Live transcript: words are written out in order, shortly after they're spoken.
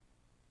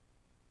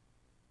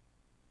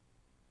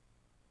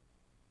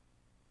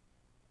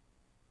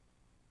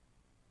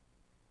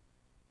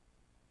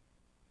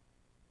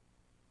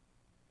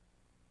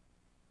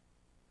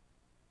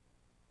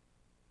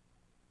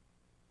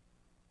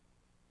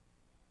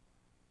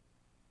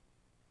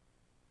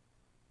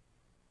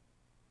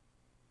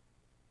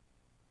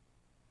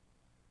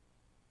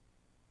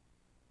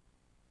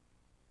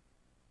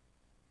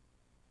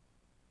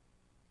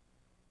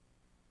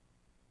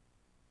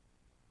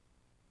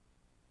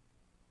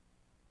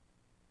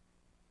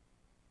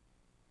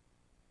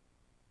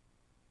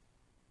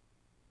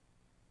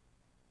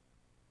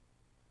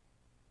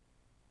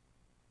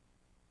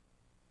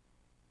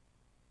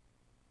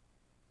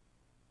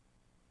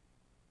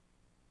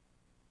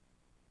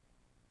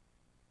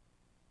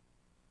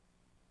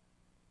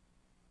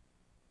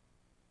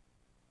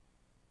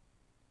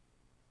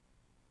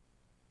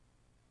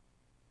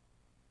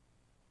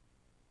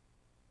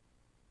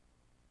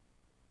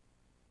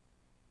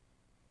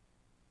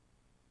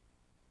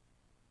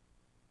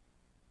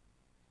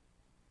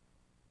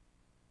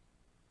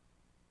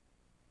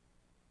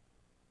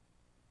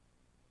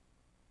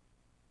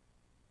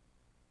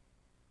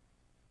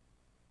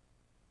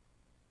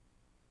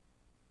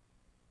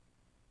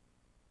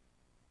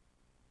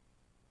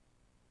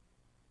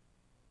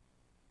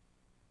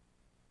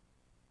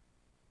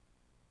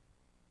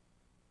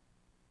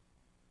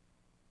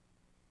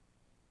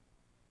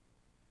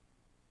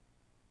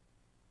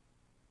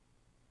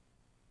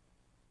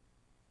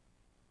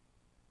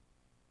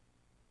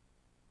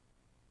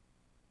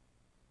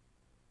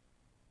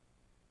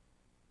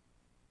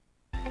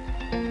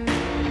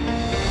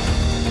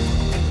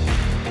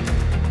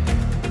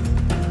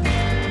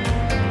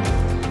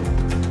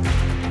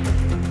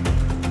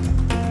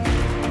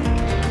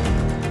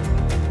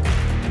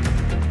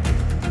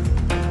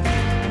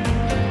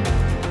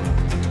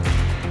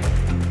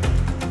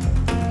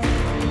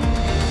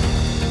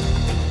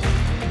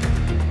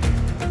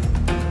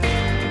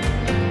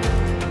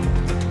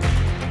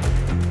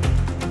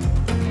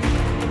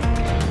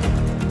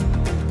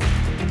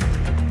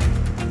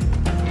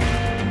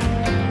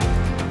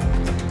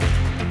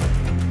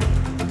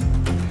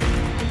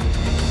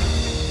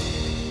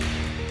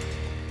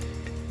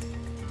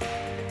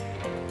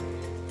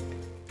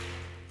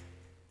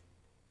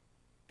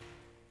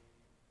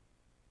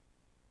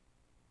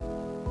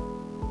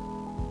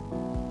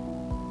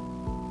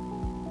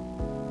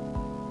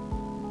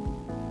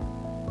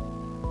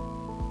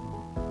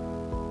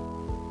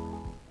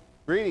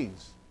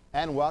Greetings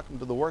and welcome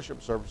to the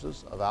worship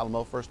services of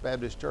Alamo First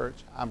Baptist Church.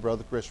 I'm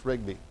Brother Chris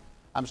Rigby.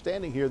 I'm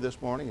standing here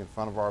this morning in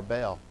front of our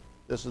bell.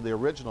 This is the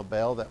original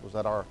bell that was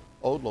at our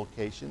old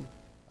location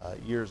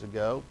years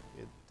ago.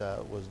 It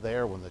was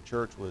there when the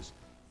church was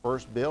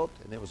first built,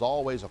 and it was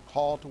always a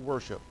call to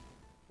worship.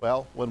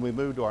 Well, when we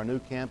moved to our new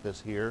campus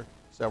here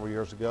several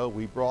years ago,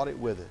 we brought it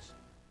with us.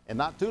 And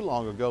not too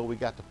long ago, we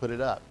got to put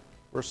it up.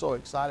 We're so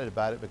excited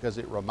about it because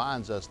it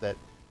reminds us that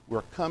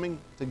we're coming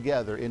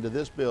together into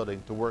this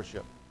building to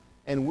worship.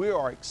 And we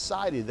are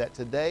excited that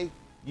today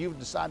you've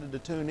decided to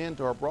tune in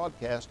to our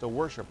broadcast to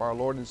worship our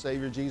Lord and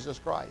Savior Jesus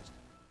Christ.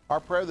 Our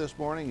prayer this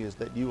morning is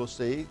that you will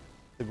see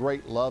the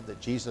great love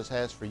that Jesus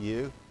has for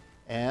you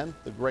and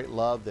the great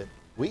love that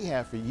we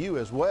have for you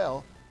as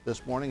well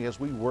this morning as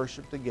we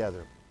worship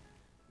together.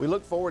 We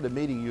look forward to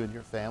meeting you and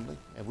your family,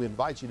 and we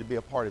invite you to be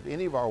a part of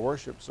any of our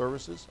worship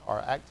services, our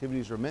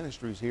activities or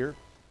ministries here.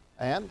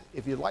 And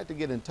if you'd like to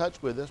get in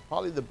touch with us,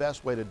 probably the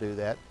best way to do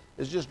that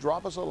is just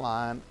drop us a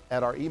line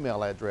at our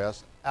email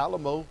address,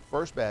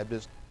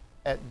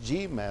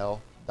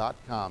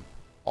 alamofirstbaptist@gmail.com.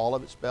 All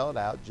of it spelled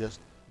out,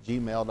 just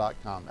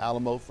gmail.com,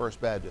 Alamo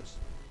First Baptist.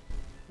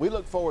 We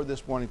look forward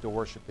this morning to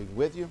worshiping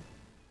with you.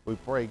 We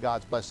pray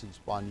God's blessings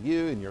upon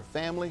you and your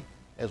family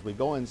as we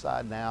go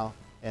inside now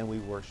and we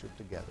worship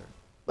together.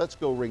 Let's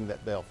go ring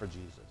that bell for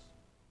Jesus.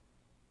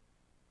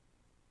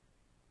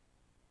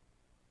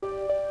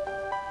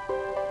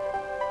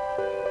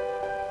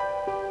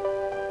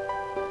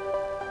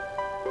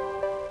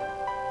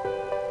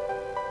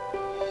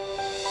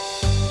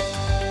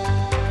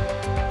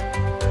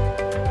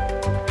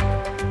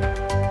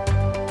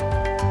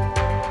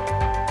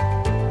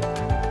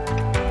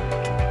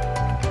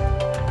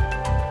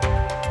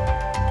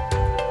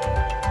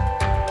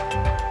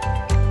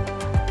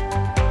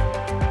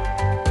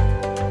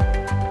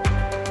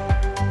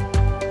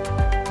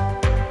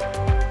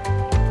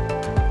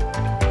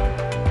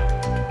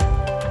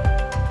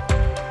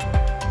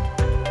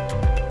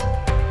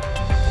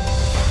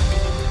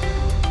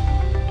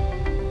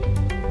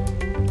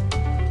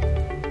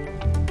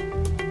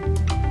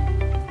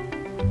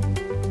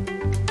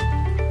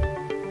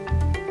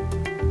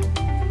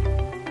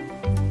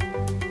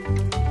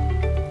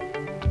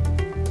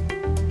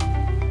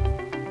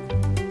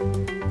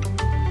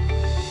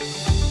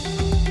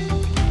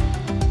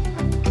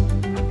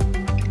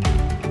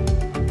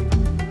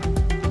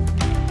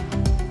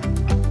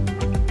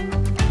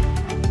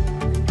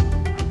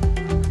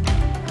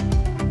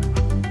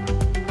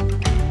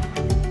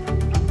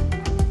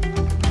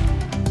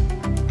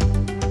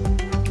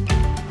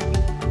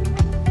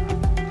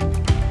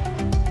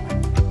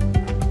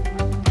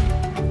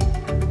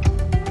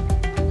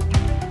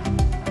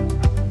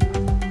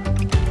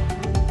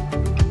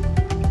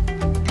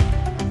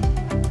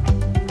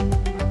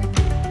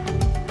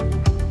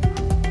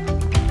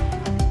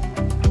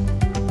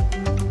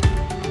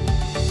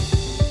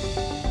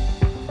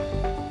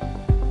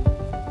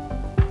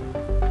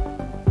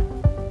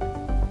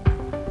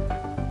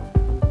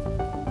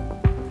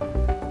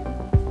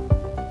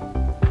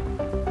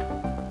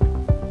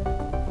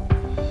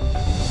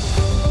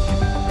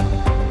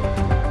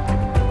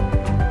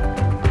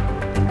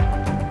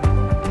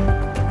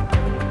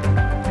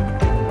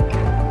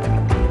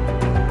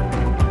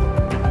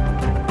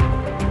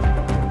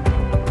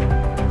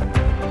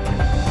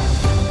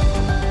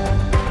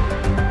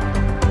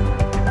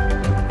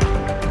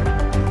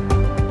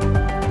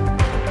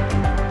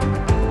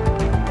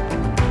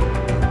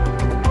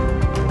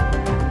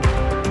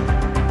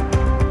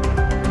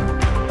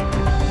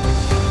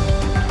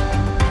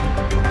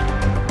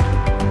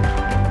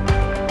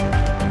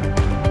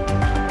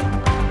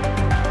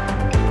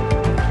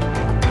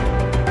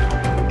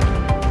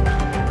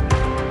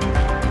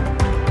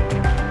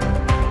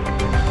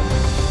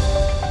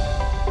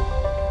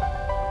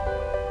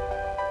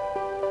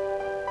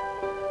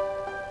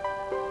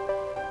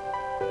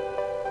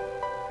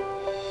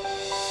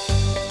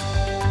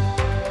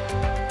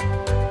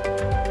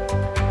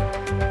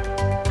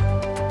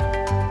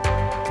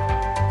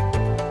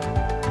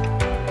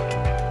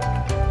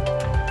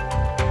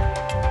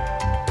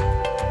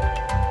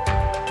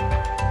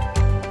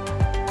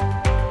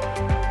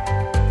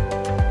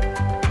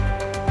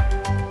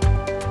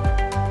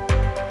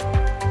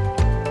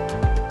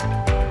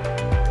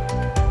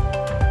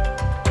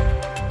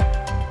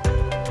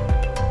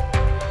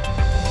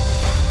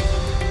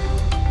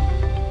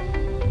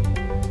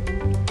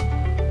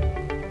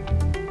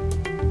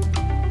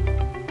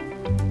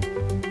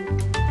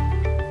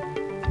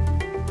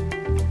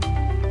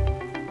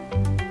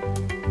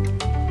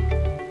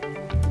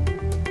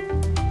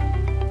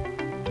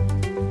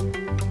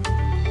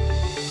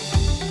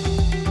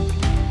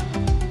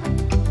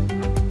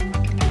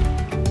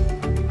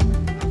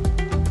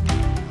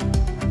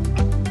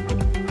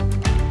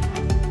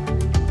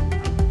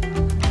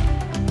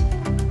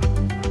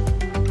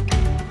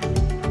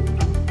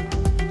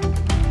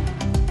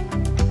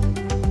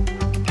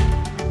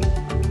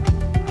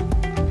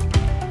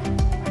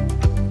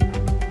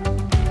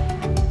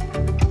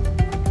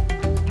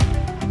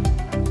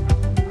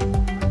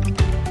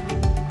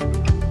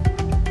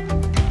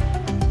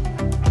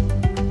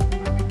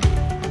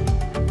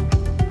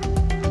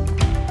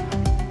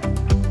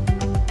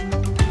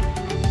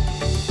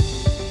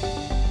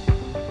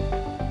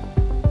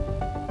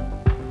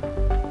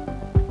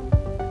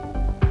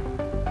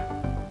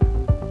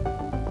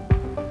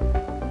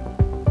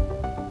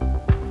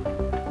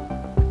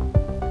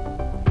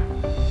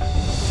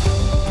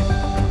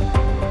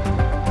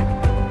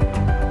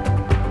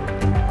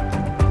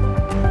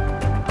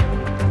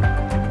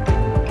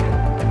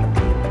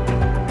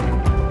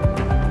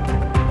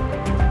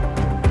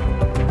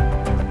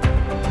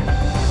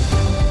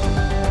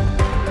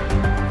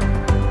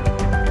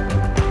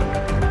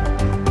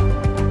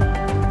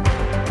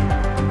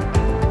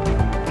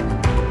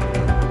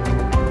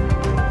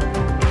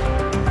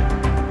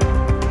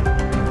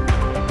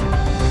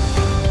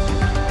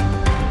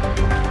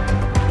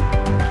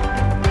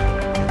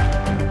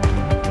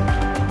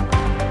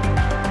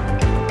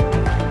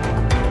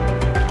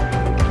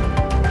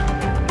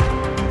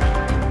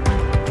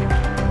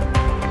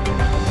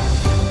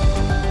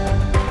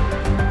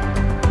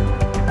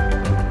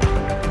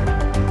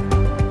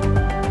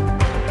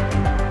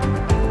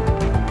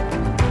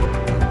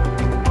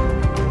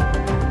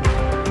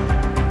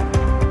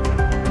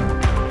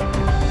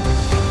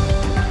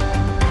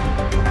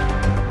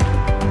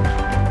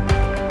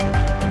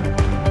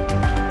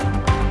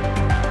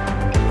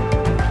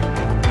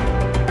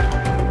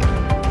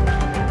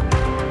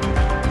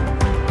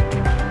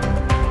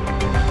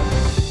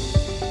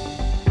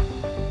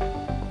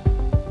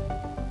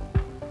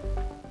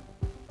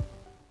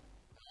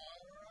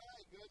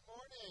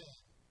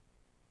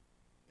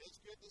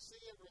 see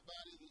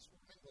everybody this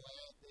morning.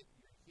 Glad that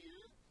you're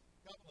here.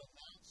 A couple of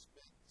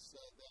announcements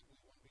that we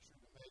want to be sure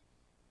to make.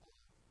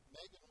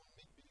 Megan wanted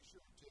me to be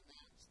sure to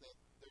announce that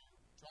they're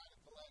trying to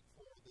collect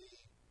for the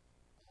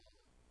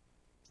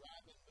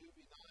drive-in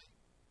movie night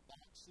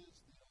boxes,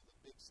 the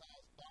big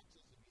size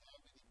boxes. If you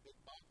have any big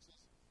boxes,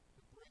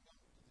 to bring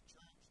them to the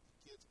church, the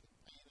kids can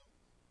paint them,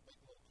 make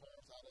little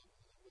cars out of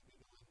them, and then we'll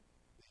be doing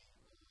the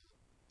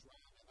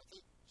drive-in. I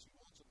think she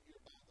wants them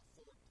here by the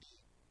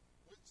 14th.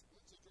 When's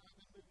the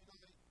drive-in movie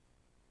night?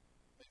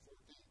 May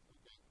 14th,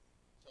 okay.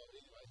 So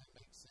anyway, that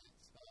makes sense.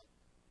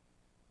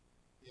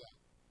 Yeah.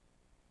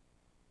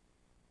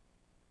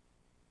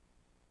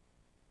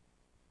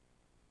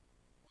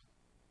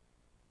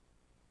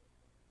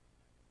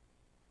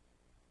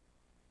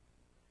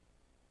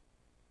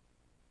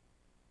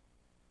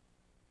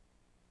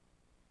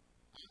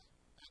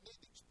 I need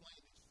to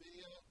explain this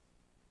video.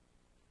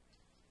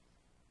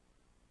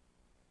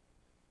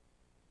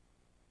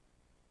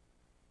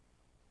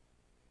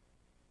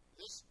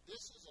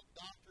 This is a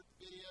doctored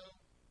video.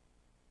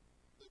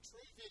 The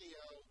true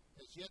video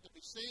has yet to be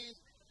seen.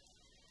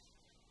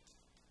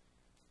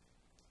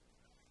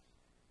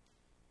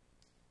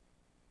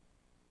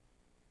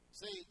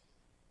 See,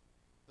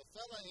 the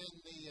fella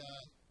in the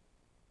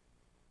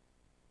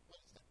what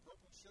is that,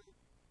 purple shirt,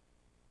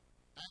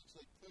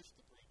 actually pushed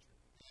the preacher,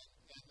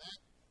 and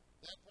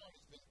that part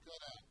has been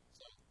cut out.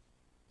 So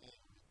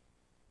anyway,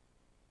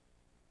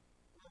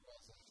 where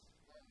was I?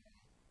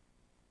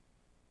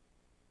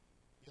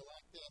 You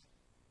like that?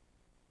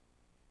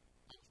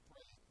 I was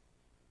praying.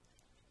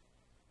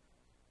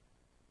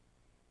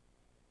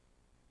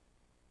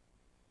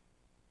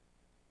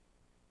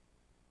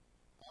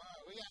 All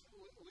right, we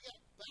got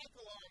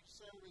baccalaureate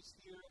service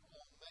here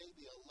on May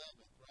the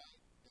 11th,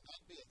 right? And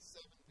that'd be at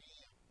 7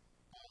 p.m.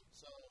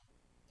 So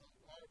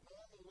our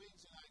normal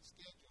Wednesday night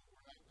schedule,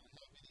 we're not going to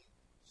have any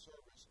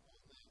service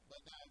on that.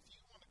 But now, if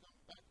you want to come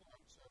to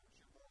baccalaureate service,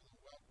 you're more than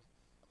welcome.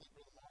 I think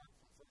Brother Mark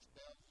from First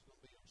Baptist is going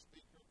to be our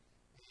speaker.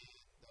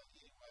 And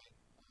anyway,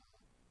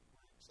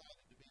 we're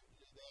excited to be able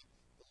to do that.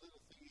 The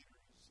little theater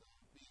is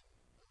being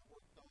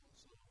worked on,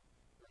 so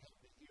we're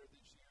having it here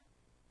this year.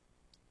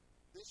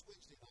 This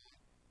Wednesday night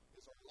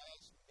is our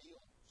last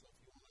meal, so if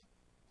you want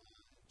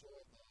to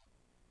enjoy the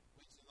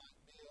Wednesday night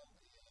meal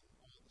and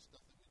all the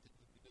stuff that we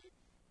typically do,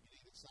 you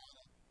need to sign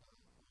up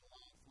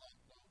online,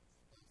 Flatnote,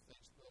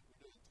 Facebook.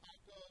 We're doing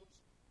tacos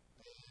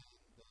and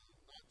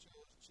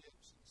nachos,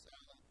 chips, and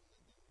salad,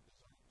 and then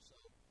dessert. So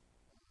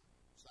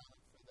sign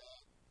up for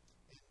that.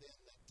 And then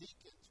the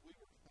deacons, we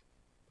were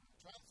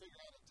trying to figure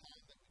out a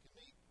time that we can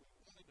meet. We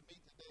wanted to meet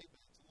today, but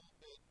it's a little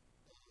bit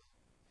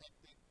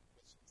hectic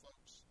with some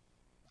folks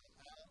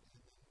out,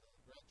 and then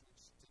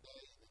graduates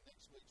today, and then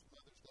next week's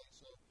Mother's Day.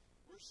 So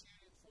we're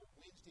shooting for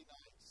Wednesday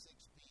night,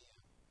 6 p.m.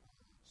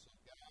 So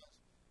guys,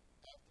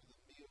 after the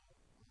meal,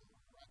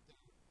 right there,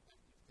 after you've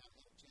kind of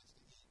had a chance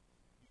to eat,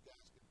 you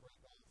guys can break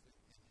off and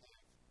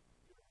have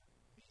your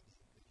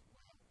meeting as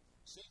well.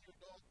 Senior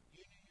Adult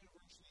Union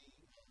University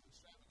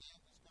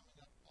Extravaganza is coming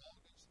up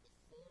August the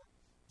 4th.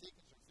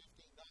 Tickets are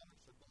 $15.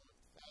 They're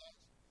going fast.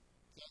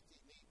 Kathy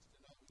needs to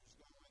know who's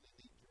going and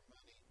needs your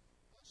money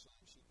so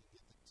that she can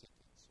get the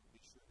tickets. So be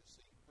sure to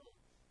see her.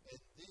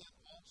 And then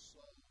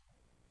also,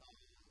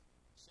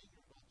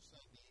 Senior Adult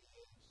Sunday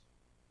is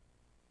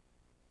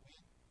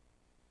when?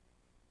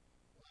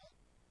 Well,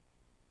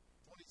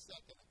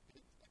 22nd.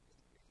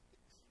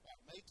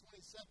 May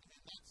 22nd,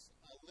 and that's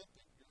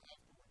Olympic year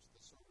afterwards, the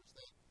service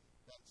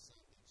that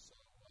Sunday. So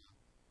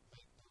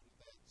make note of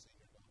that,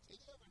 Senior Adults. Any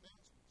other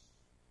announcements?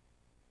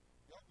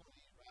 Y'all going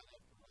to eat right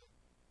after, right?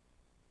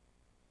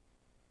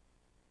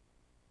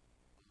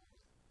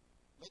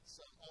 Let's,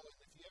 and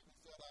if you haven't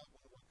filled out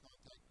one of our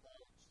contact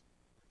cards,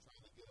 we're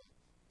trying to get a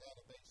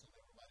database on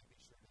everybody. Be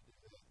sure to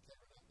do that.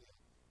 Karen and I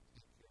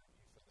take care of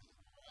you for that.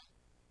 All right?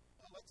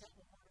 Let's have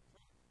a word of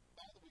prayer.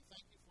 Father, we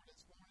thank you for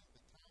this morning,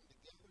 the time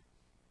together.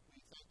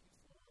 We thank you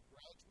for our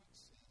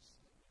graduates as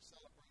we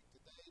celebrate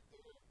today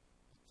their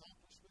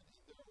accomplishment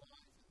in their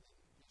life and then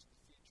just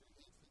the future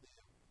ahead for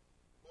them.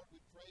 Lord,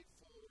 we pray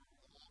for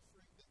the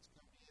offering that's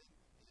come in,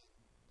 and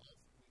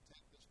offering we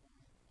take this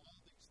morning, all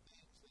these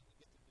things that we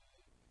get to do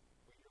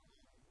for your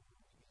honor.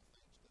 Lord, we give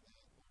thanks to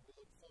that. Lord, we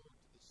look forward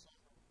to the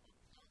summer. Our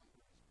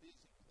calendar is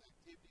busy with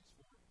activities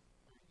for our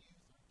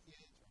youth, our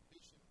kids, our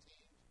mission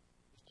teams,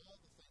 just all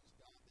the things,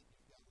 God, that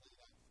you've got laid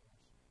out for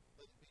us.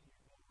 Let it be your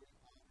glory and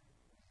honor and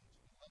praise.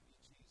 We love you,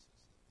 Jesus,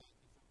 and thank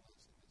you for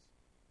blessing us.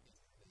 In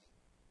your name,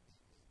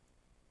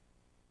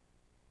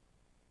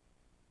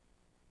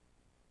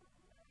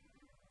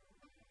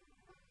 amen.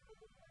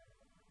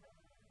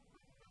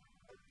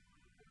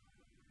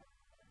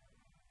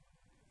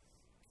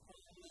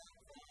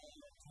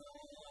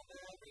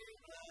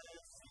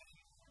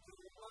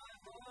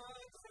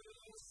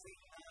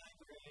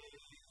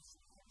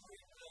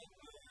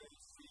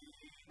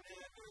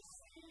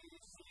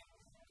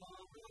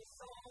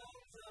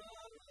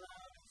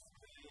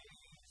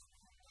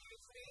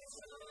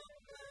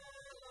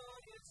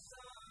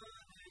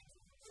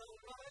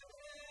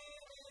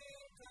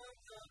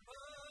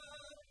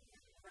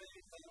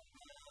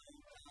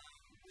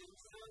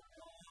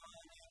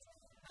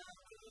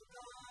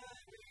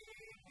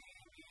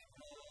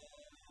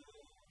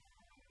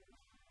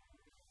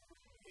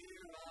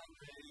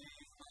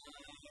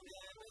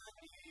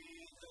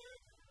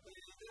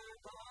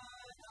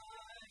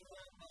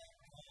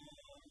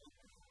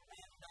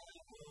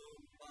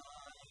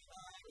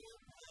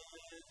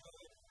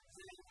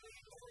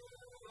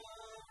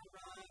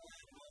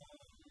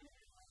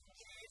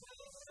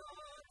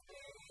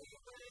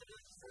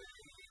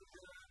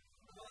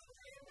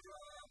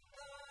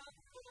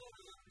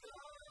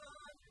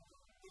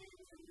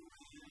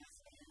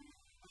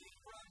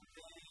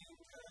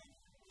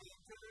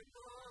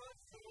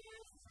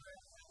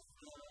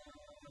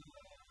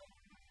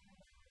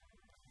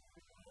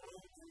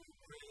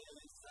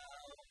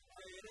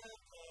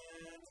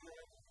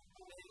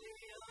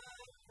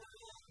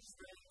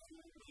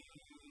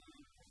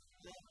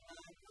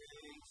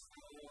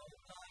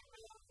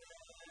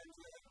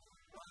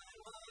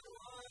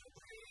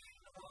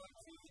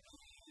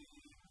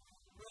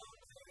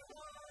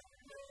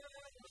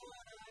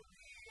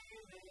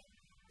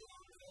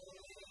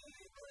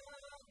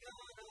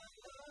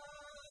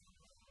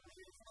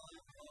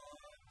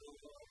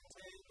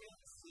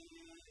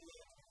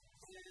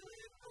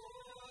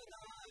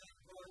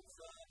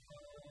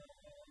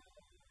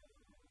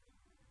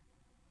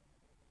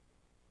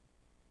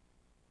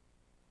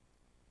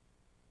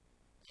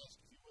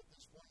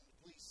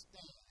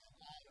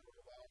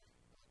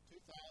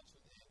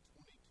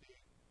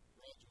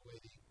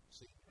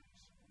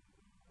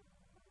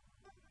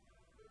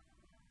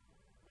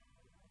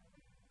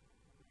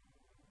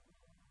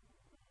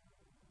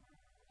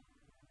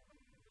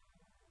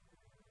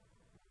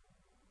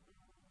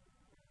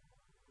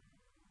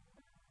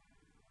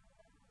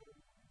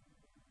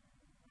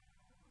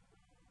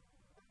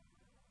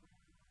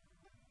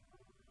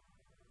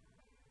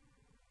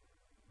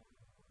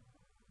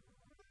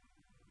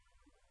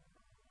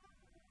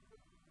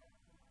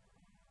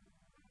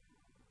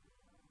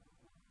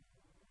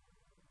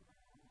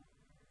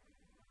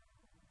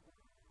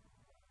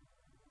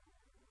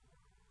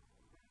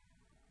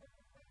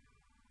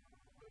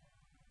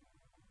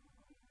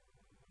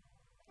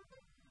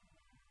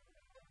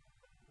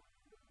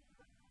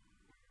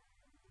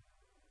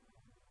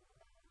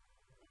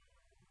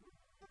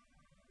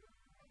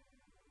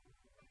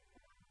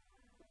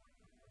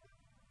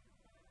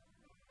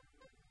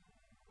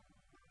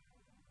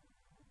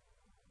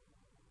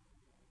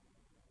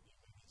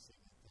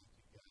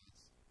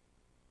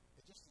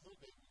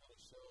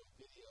 into a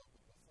video,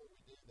 but before we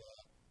do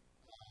that,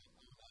 I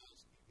want to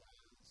ask you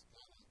guys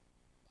kind of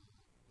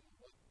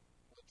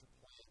what your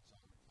plans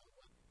are, kind of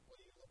what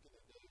are you looking to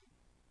do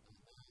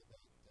now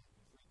that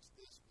you've reached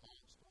this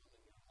milestone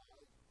in your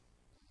life.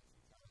 If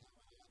you kind of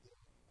have an idea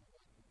of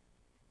what you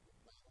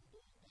plan on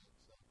doing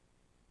next. So,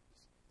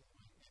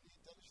 and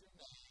tell us your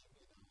name,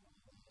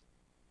 all that.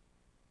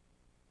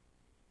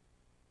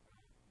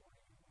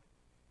 Morning,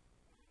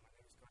 my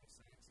name is Carter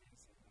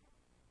Sanchez, and I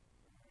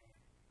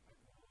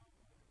grew up,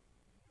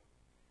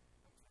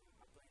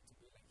 I'm planning to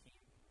be like him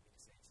at the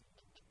same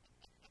time.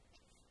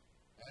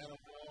 Oh,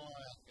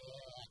 boy,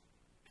 yeah.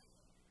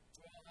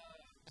 Well,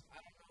 I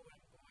don't know where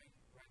I'm going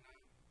right now,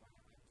 but I'm just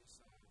planning to go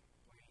somewhere in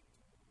my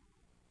career in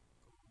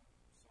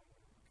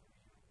electrical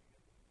engineering, and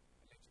yes.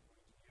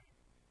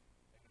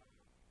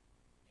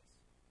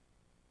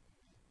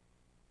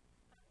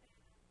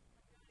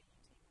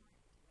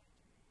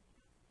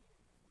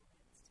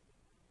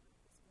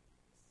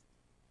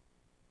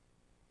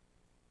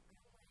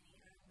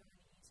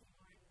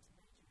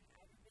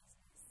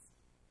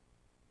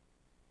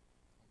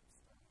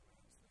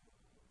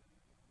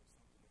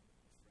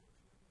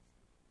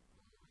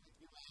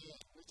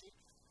 Richard,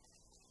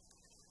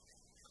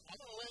 I'm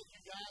going to let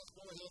you guys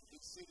go ahead and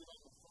get seated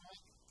on the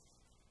front.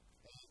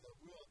 And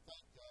we'll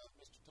thank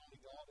Mr. Tony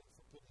Gaulden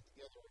for putting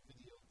together our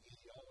video again.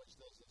 He always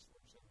does this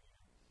for us every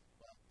year.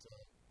 But, so,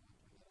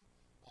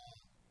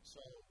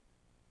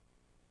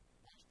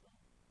 Maestro.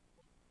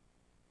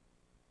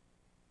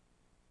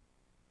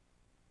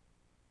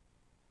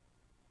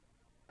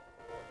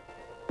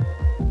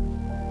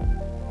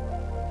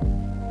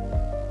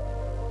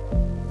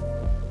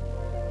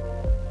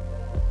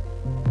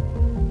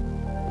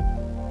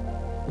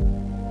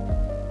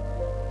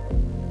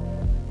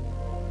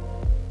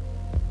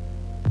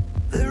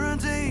 There are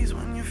days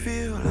when you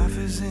feel life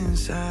is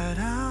inside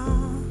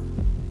out.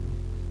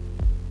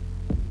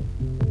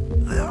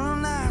 There are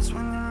nights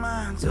when your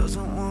mind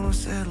doesn't want to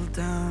settle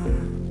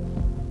down.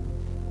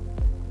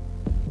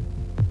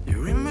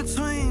 You're in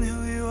between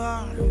who you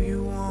are and who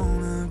you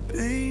want to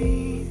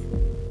be.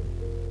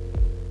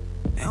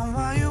 And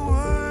while you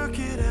work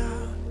it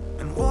out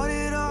and what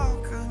it all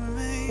could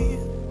mean,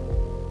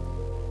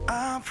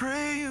 I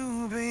pray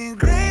you be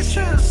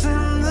gracious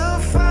in the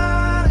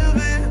fight of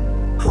it,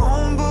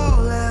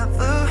 humble at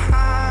the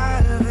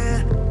height of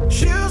it,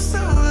 choose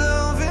to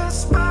love in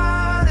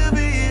spite of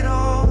it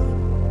all.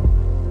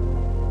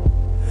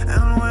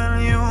 And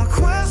when you're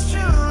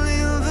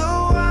questioning the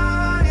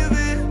why of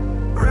it,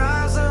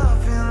 rise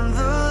up in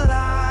the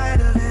light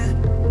of it.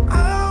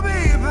 I'll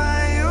be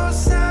by your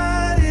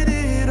side in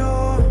it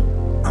all.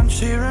 I'm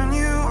cheering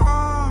you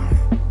on.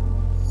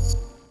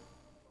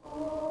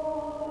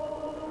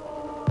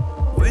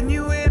 When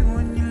you win,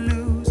 when you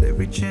lose,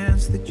 every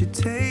chance that you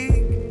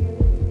take.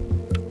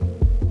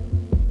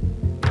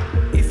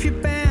 If you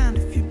bend,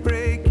 if you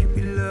break, you'll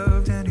be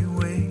loved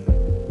anyway.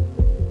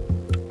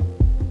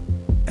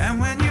 And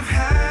when you've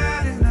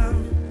had enough,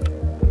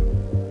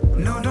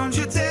 no, don't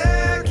you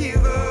dare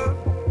give up.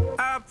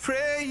 I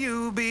pray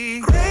you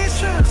be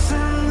gracious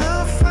in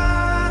the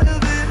fight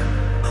of it,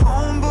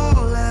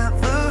 humble at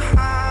the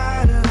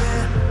height of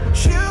it,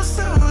 choose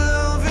to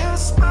love in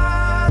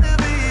spite of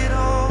it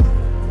all.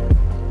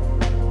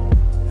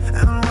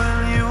 And when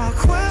you're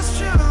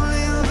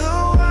questioning the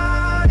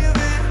why of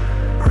it,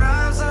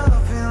 rise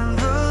up in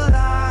the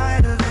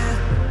light of it.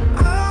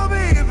 I'll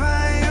be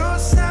by your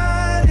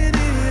side in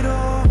it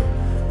all.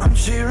 I'm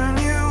cheering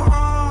you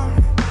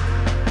on.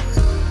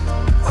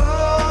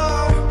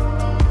 Oh,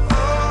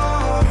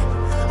 oh,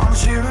 I'm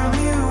cheering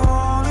you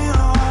on and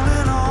on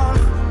and on.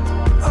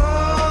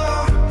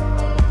 Oh,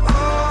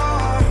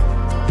 oh,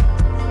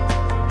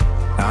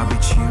 I'll be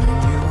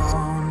cheering you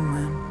on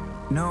when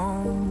no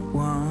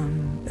one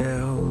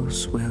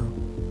else will.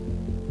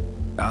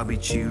 I'll be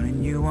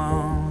cheering you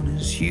on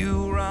as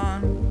you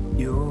run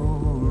your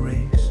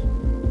race.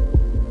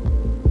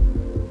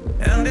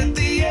 And at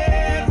the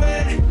end,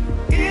 when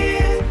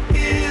it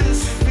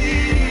is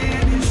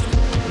finished,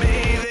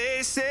 may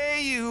they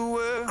say you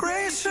were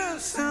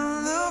gracious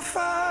in the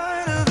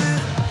fight of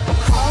it,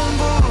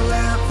 humble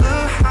at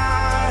the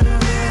height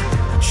of it,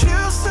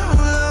 choose to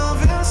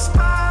love in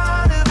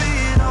spite of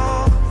it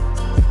all.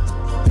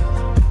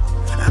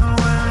 And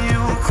when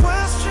you're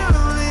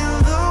questioning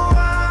the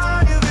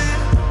why of it,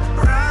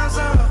 rise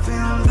up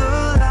in the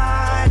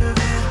light of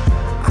it.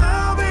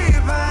 I'll be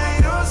by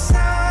your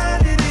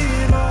side in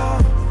it all.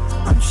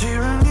 I'm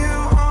cheering you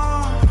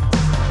on.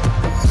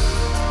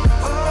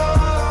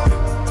 Oh,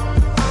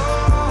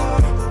 oh,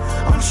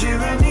 I'm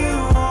cheering you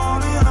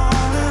on and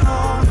on and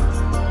on.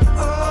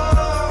 Oh,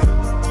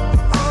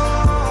 oh,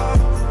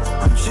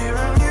 I'm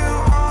cheering you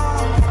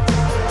on.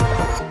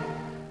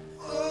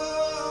 Oh,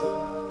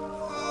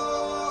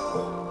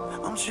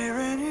 oh, I'm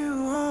cheering you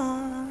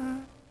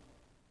on.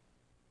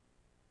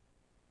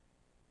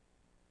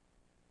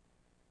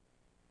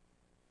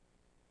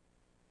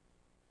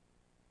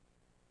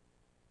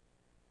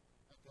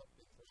 Back up,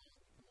 Big Brian.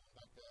 Come on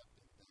back up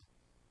and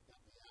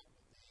help me out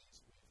with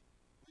these.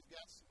 We've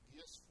got some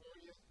gifts for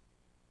you.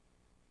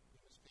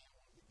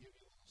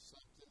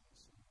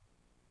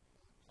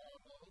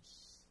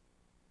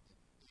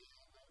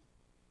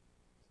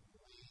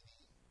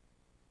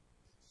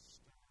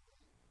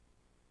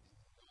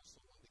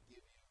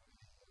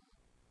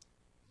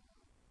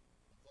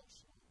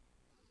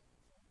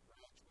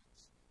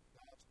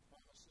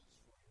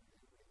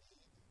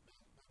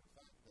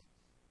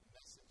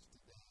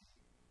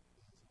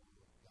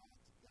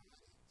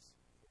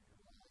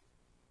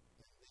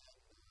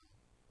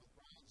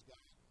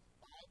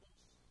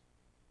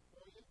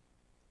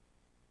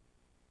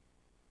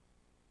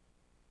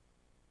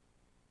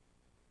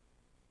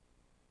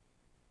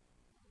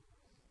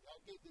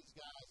 Y'all give these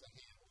guys a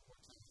hand one more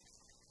time.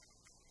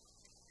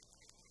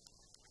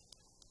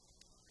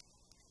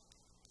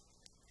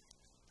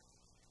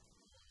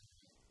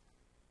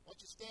 Why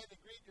don't you stand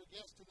and greet your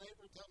guest and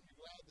neighbor, tell them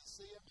you're glad to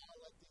see them. I'll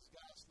let these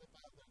guys slip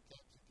out of their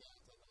caps and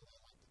gowns. I know they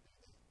like to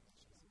do that.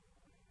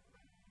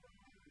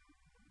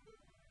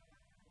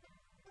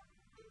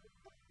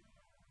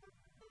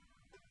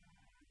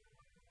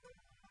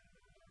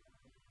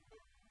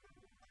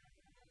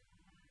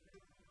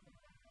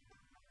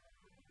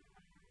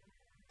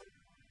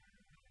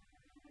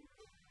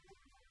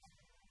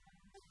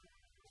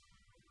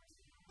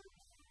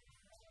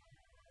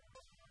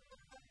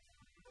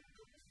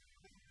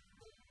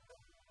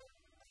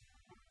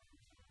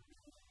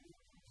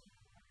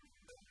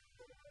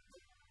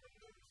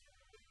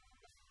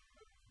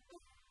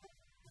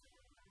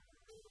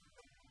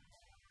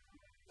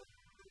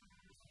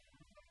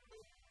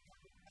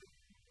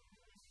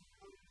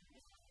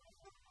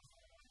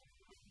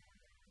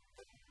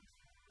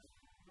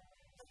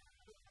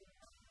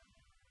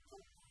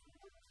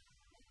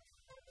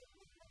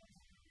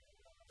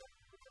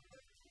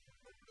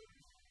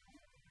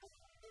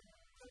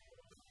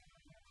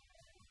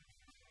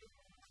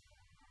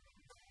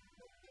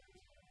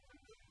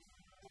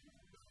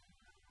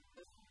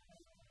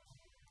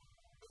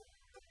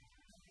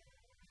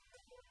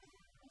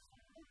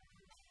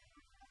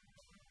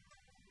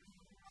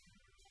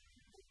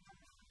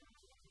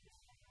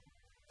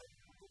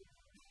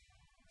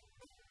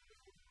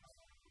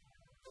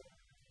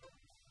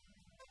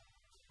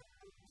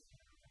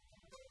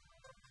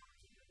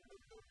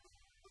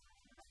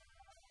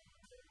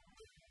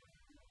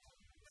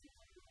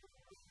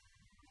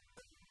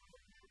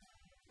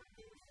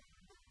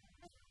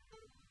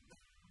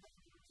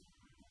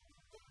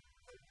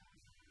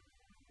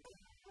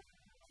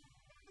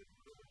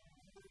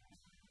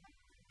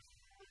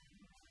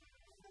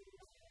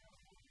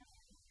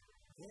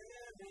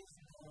 There is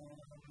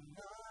none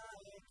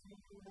like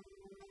you.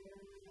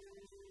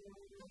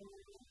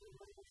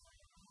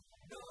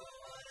 No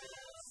one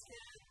else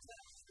can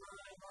touch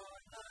my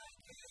heart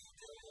like you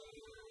do.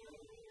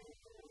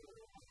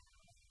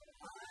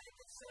 I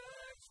can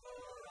search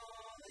for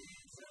all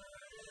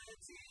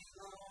eternity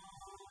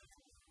long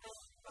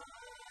and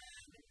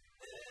find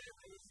there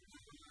is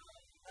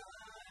none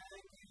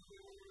like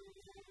you.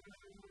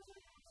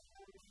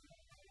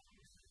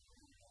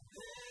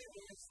 There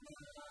is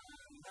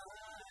none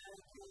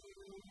like you.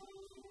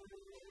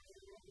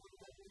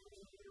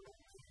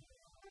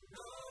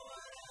 No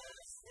one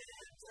else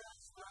can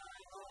touch my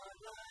heart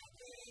like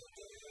you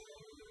do.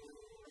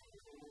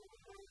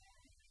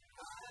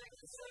 I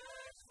can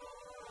search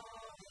for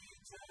all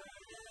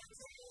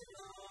eternity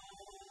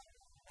long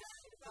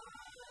and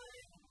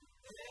find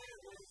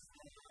there is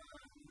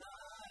none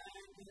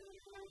like you.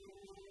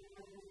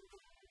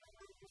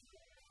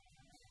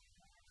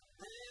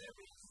 There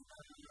is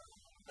none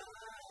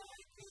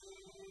like you.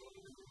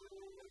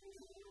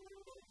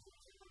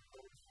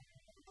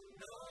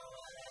 No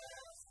one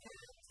else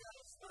can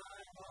touch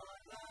my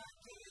heart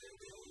like you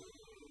do.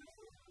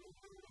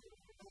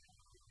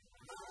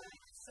 I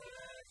can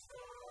search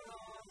for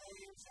all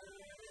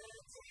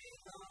eternity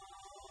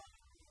long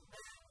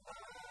and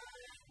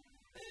find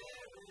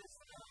there is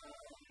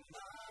none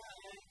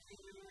like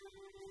you.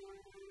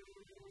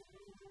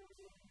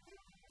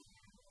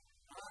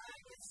 I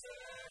can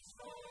search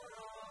for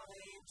all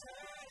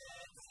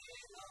eternity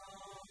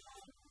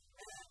long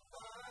and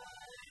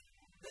find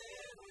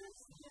there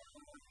is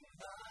none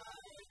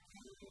like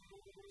you.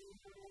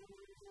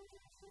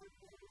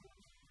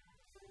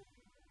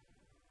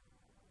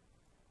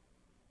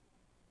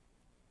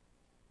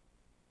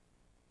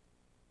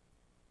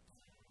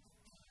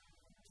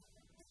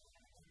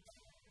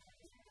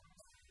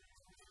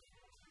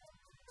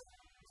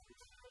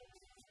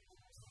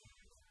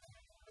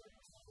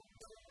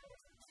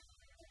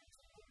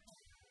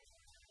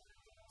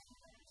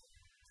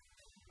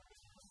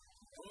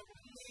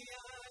 Open the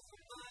eyes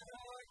of my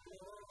heart,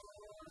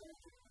 Lord.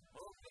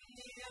 Open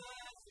the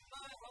eyes of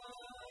my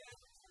heart.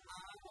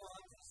 I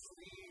want to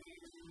see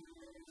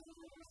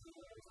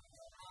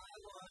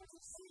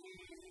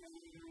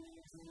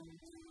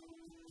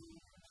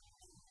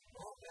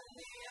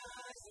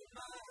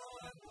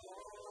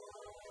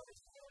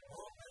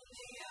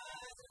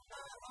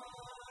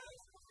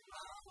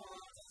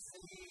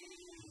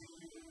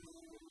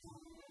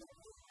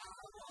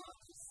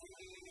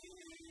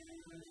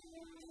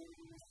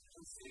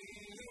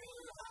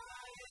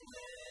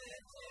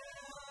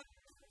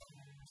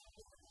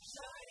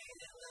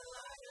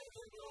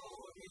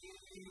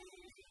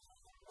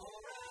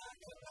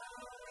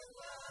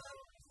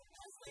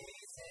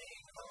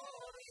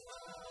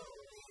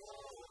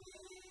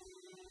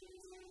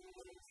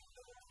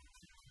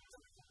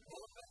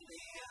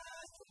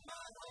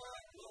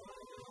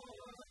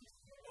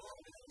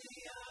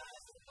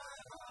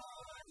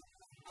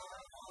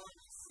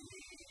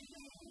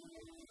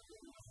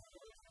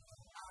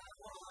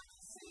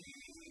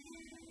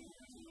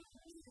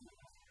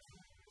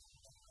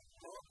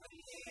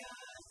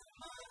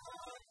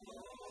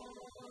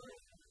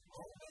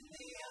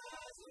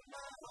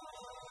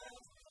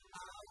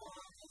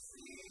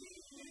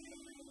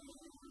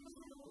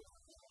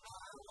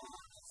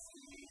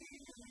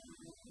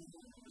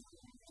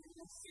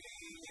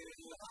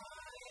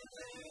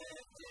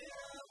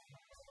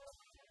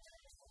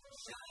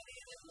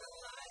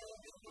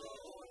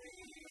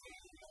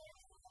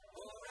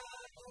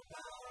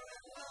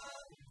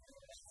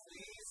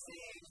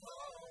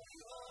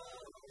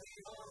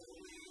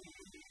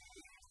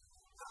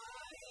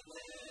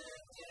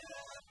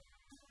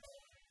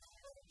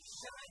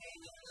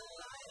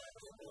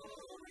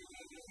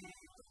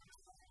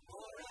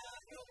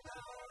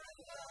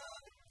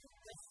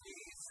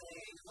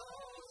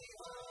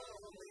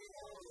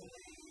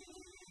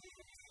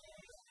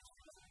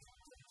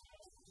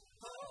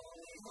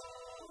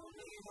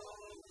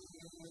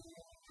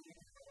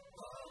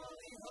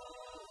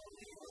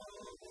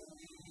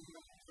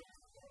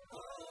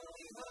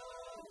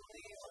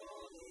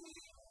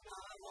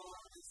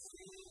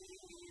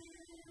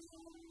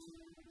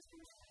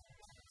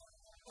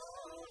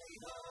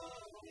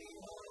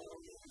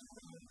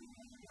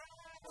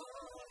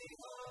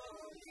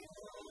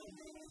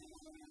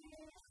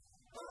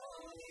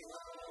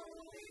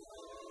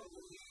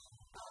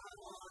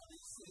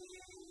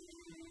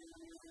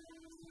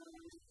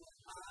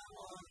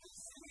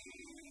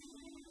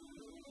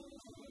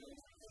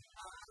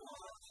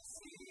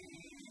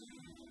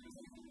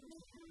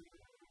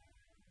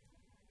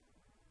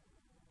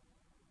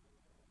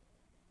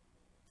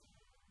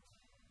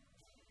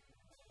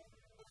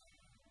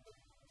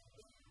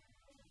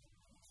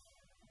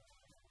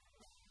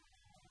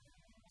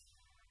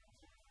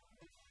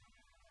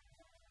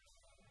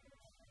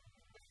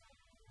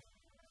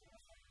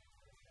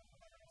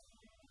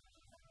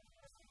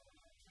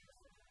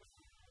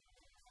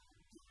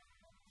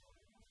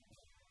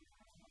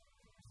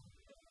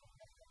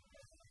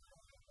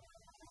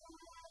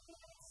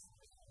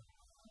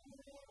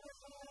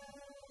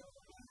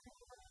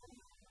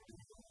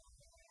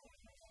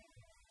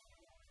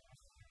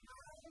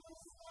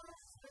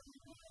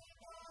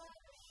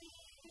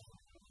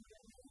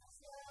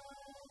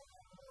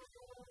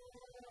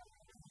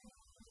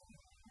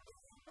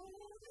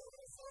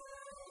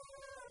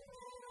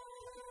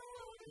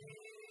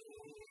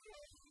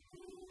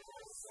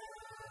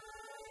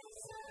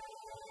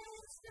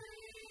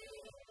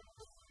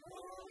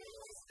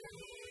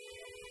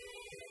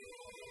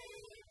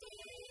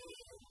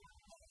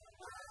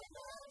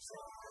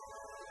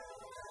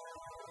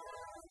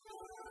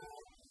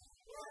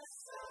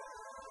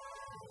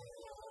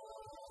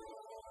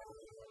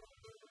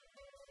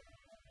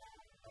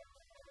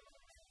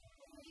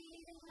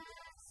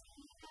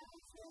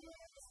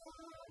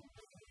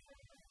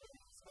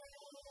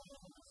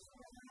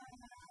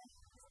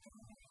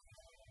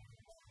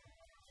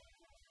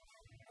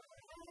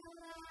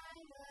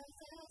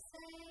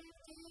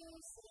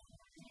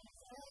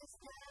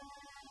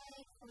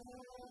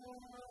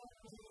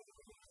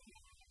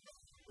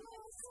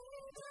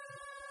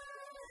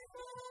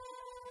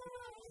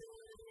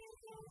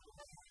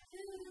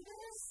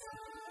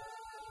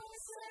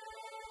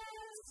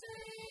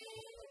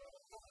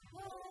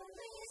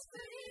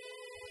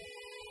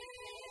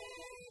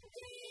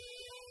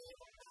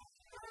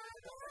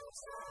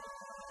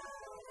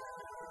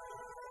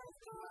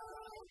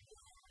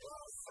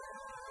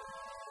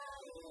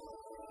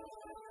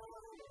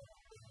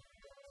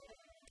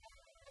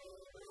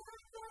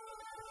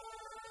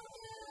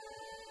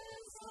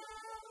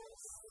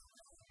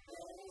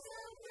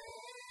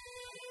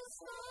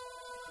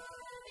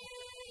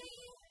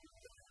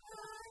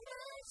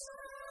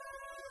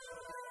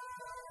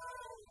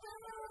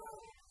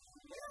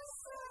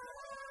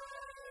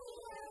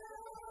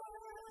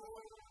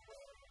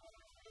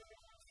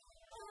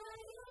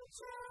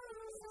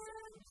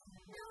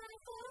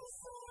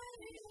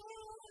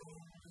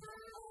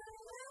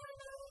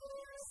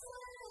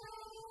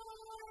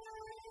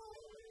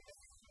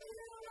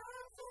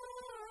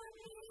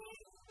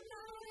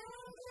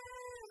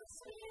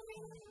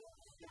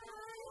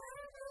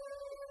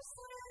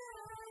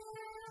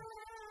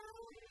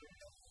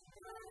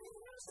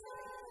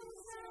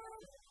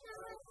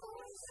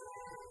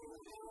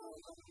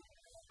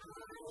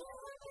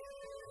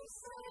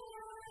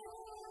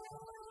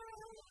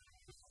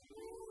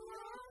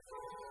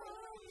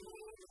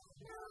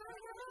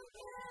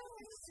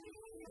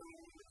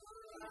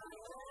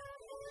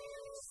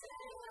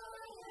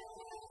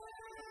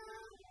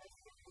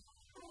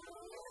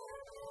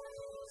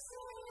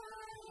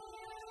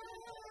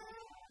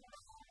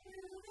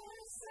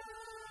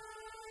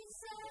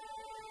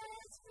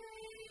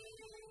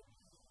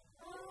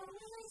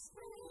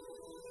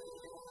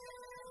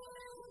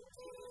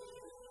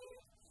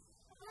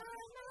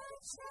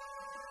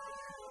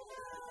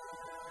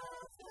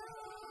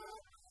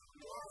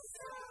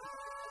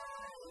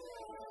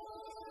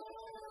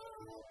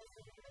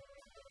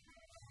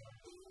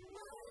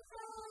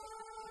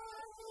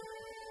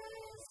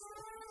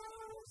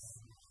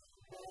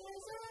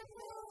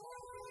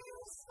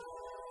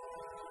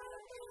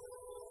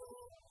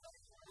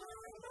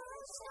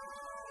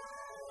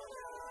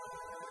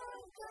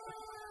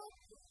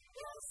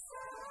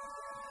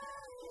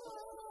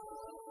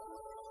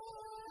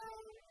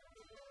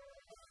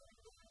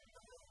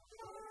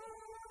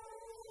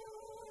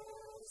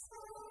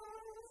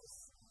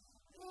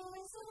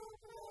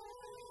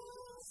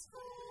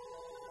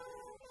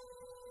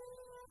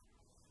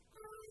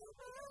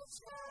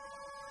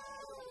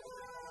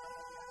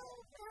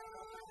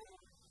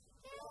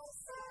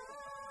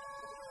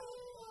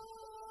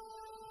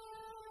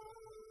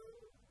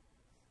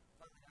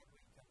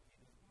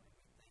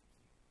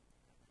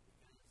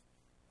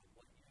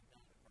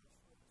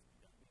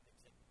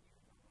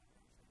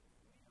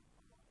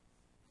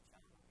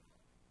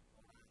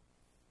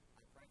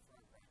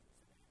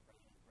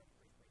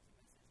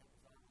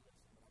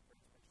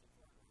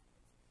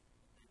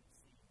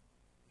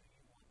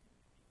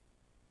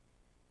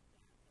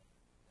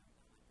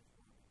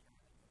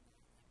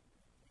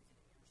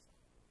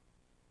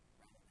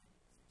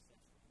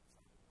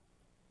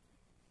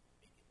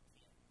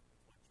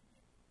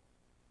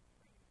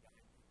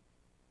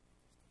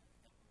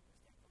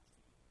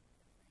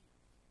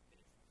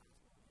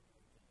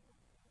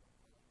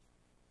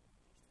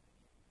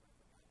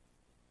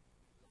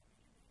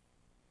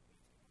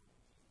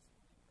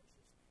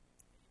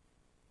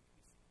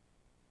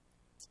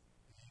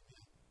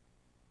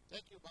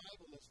Take your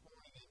Bible this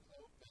morning and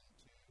open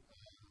to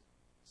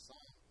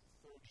Psalm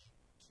 32.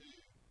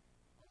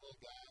 Our little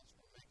guys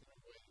were making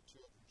our way to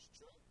Children's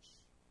Church.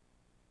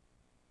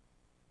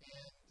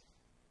 And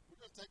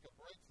we're going to take a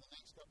break for the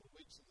next couple of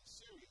weeks in the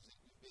series that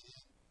we've been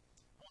in.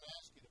 I want to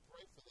ask you to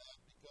pray for that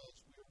because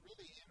we're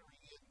really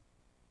entering in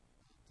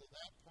to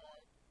that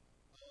part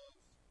of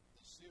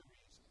the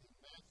series in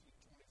Matthew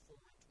 24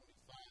 and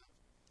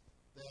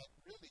 25 that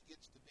really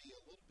gets to be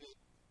a little bit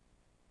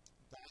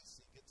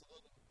dicey, gets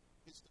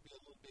to be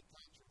a little bit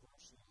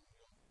controversial, and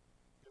we'll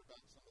hear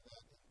about some of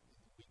that in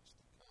the weeks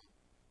to come.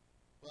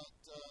 But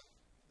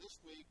this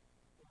week,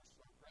 of course,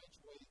 our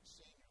graduating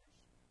seniors,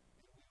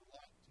 and we would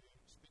like to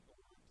speak a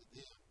word to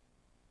them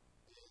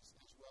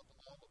as well to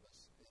all of us.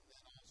 And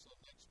then also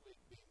next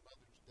week being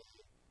Mother's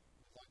Day,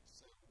 we'd like to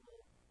say a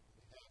word on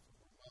behalf of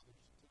our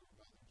mothers, to our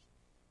mothers.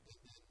 And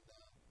then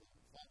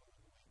the following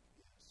week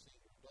is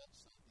Senior Adult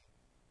Sunday,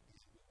 and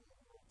we want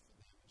a word for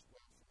them as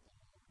well from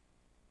the Lord.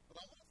 But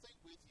I want to think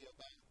with you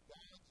about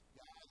God's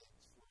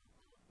guidance for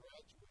our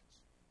graduates.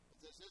 But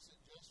this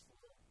isn't just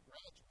for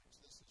graduates,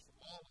 this is for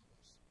all of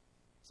us.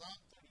 Psalm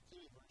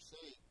 32, verse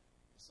 8,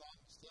 the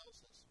psalmist tells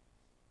us,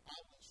 I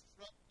will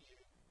instruct you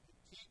and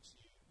teach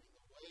you in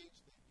the ways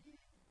that you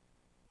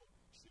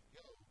should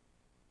go.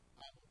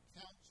 I will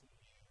counsel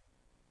you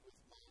with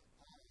my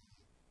eye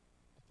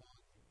upon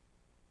you.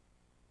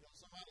 You know,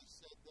 somebody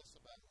said this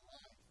about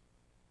life.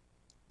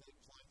 That it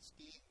was like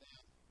skiing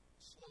down a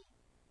slope,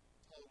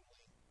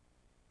 totally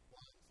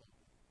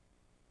blindfolded.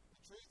 The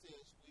truth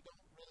is, we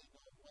don't really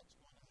know what's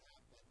going to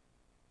happen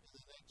in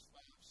the next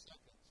 5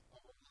 seconds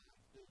of our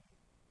life, do we?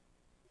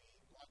 We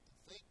like to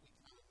think we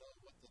kind of know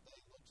what the day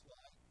looks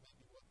like,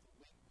 maybe what the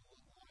week will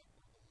look like,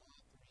 or the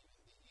month, or even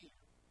the year.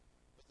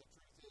 But the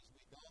truth is,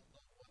 we don't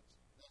know what's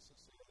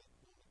necessarily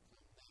going to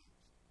come next.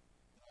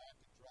 You know, I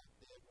could drop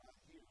dead right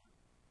here,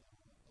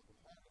 of a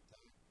heart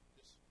attack,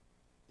 just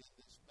in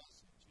this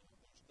message. You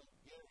know, there's no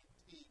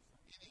guarantee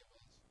for any of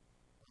us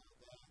that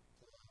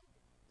the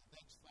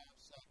next 5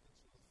 seconds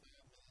or the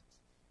 5 minutes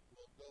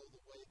will go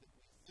the way that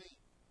we think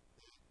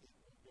that it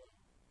will go.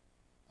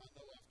 I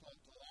know I've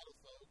talked to a lot of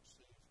folks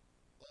who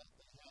thought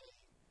they had a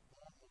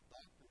normal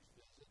doctor's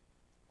visit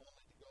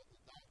only to go to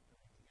the doctor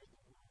and hear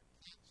the word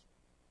cancer.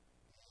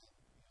 And,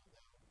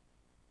 they'll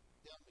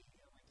tell me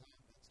every time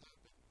that's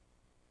happened,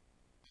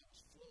 I was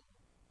floored.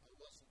 I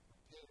wasn't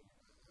prepared.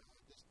 I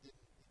just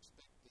didn't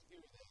expect to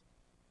hear that.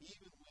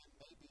 Even when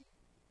maybe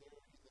they're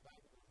in the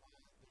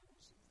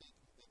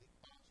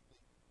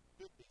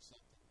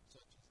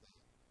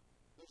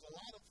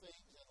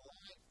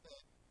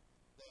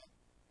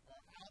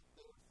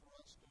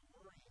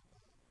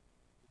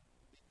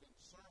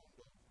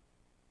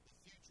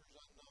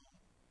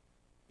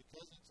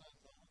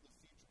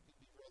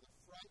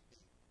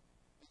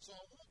so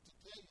I want to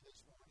tell you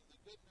this morning,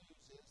 the good news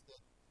is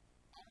that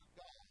our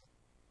God,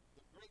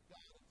 the great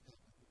God of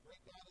heaven, the great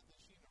God of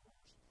this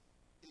universe,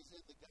 is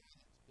in the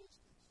guidance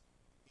business.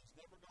 He's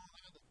never gone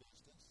out of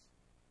business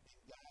in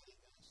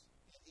guiding us,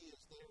 and He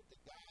is there to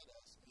guide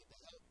us and to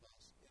help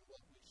us in what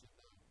we should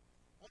know.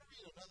 I want to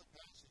read another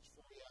passage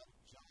for you out of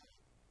John.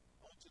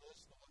 I want you to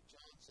listen to what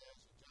John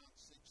says in John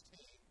 16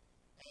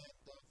 and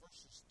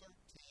verses 13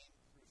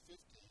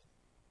 through 15.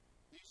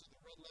 These are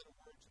the red letter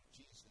words of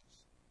Jesus.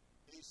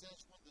 And He says,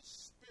 when the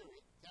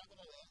Spirit,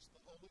 capital S,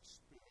 the Holy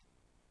Spirit,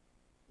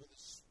 when the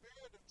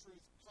Spirit of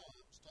truth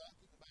comes,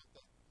 talking about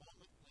that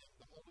moment when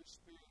the Holy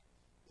Spirit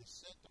is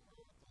sent to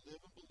earth to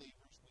live in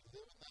believers, we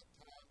live in that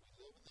time, we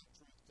live in that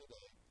truth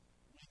today.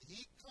 When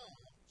He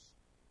comes,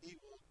 He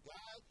will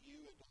guide you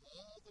into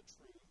all the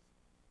truth,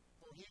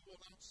 for He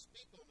will not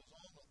speak on His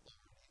own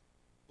authority,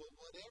 but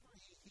whatever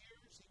He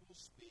hears, He will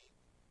speak,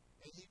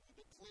 and He will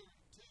declare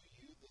to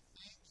you the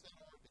things that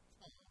are to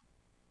come.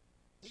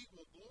 He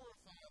will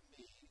glorify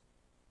me,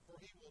 for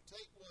He will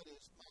take what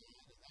is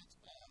mine, and that's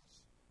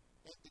us,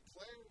 and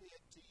declare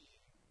it to you.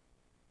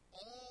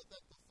 All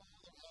that the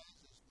Father has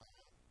is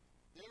mine.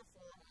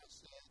 Therefore I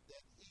said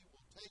that He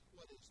will take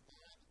what is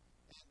mine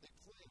and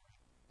declare it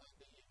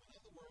unto you. In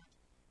other words,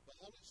 the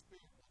Holy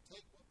Spirit will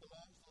take what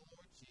belongs to the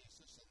Lord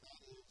Jesus, and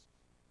that is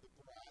the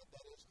bride,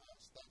 that is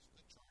us, that's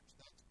the church,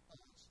 that's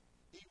us.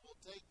 He will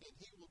take and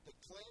He will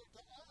declare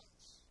to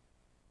us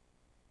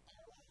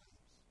our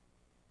lives,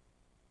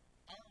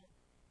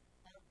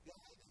 our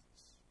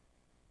guidance,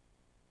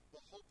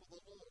 the hope of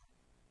the Lord,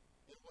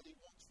 and what He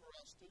wants for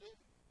us to do.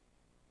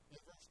 In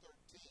verse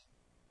 13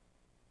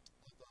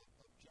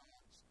 of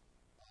John's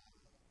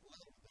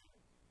letter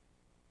there,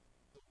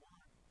 the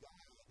word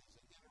guide is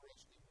an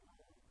interesting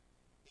word.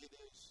 It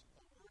is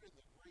a word in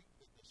the Greek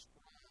that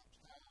describes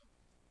how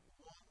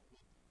one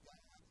would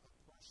guide a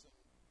person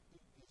who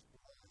is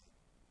blind.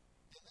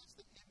 And that's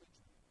the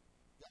imagery.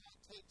 God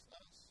takes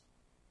us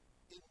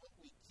in what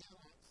we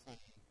cannot see,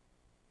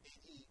 and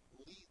He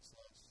leads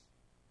us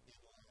in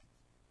life.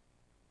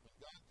 When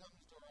God comes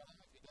to our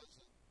life, He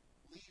doesn't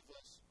leave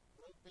us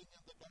groping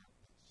in the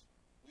darkness.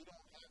 We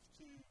don't have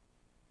to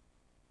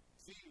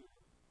fear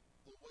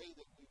the way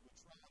that we would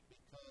try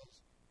because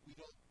we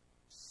don't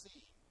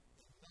see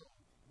and know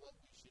what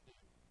we should do.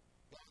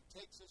 God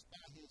takes us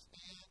by His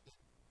hand and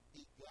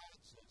He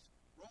guides us.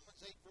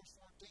 Romans 8 verse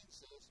 14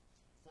 says,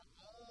 for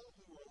all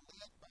who are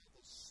led by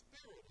the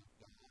Spirit of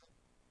God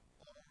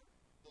are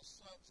the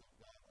sons of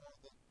God, are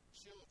the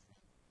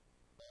children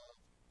of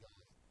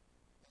God.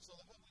 And so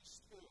the Holy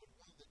Spirit,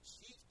 one of the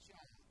chief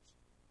jobs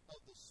of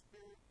the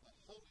Spirit, the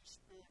Holy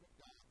Spirit of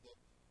God,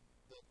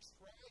 the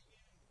triune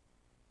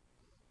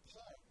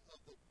part of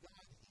the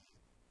Godhead,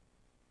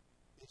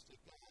 is to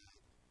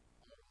guide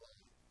our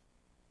life.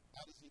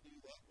 How does He do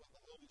that? Well,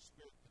 the Holy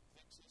Spirit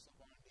convicts us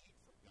of our need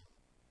for God.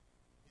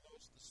 You know,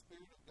 it's the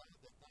Spirit of God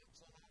that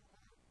knocks on our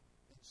heart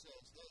and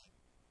says, hey,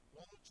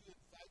 why don't you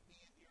invite me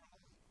into your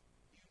life?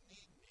 You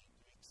need me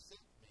to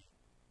accept me,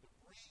 to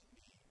bring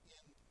me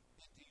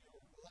into your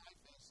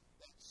life as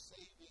that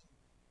saving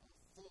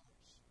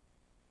force.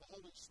 The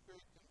Holy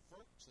Spirit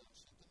converts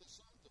us into the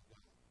sons of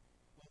God.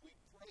 When we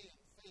pray in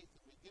faith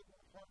and we give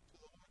our heart to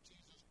the Lord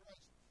Jesus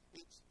Christ,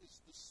 it's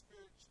the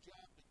Spirit's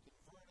job to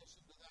convert us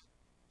into that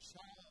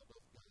child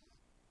of God.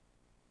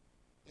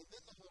 And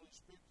then the Holy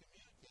Spirit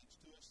communicates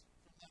to us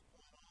from that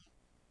point on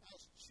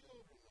as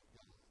children of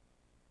God.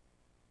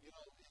 You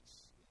know,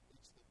 it's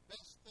the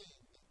best thing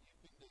that you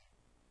can do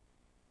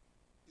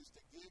is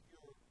to give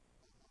your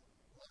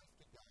life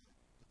to God,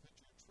 to put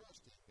your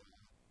trust in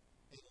God,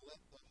 and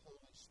let the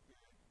Holy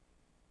Spirit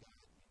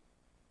guide you.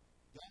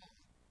 God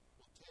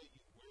will tell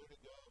you where to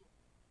go.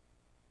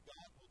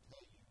 God will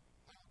tell you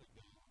how to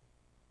go.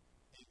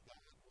 And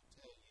God will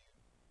tell you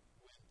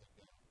when to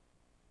go.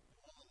 In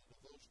one of the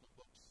devotional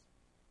books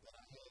that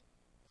I had,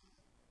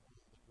 one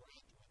of the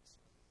graduates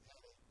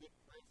had a good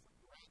prayer for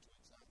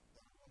graduates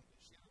that I wanted to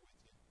share with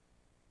you.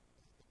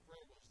 The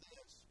prayer was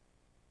this: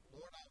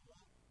 Lord, I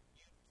want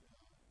you to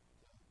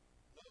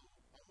know,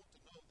 I want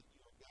to know that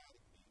you are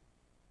guiding me.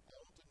 I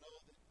want to know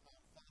that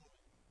I'm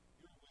following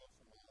your will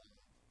for my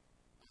life.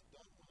 I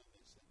don't want to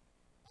miss it.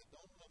 I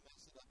don't want to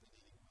mess it up in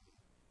any way.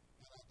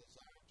 And I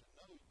desire to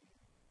know you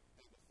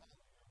and to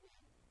follow your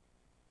will.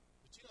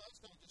 But you know,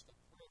 that's not just a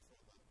prayer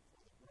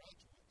for the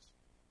graduates.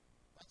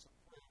 That's a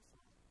prayer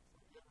for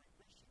every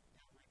Christian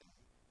every day.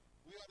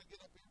 We ought to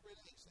get up every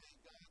day saying,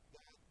 God,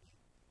 guide me.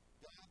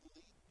 God,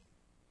 lead me.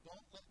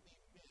 Don't let me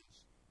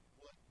miss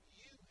what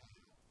you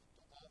have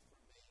to offer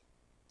me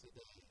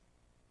today.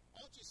 I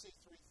want you to see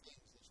three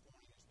things this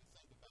morning as we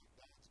think about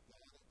God's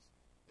guidance,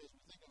 as we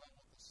think about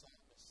what the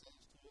psalmist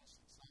says to us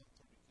in Psalm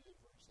 32,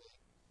 verse 8.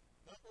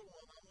 Number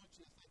one, I want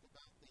you to think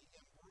about the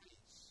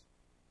embrace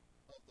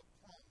of the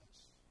promise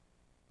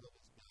of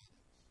His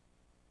guidance.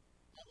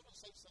 I want to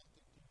say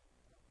something to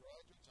our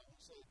graduates. I want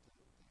to say it to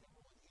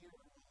everyone here,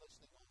 everyone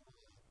listening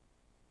online.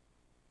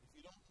 If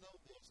you don't know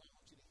this, I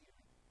want you to hear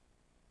it.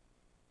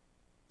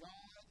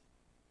 God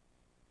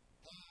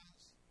has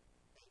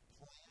a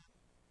plan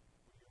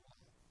for your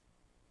life.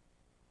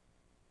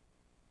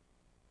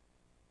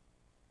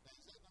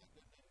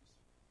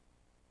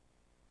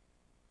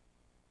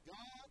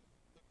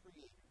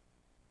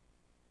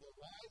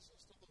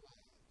 wisest of the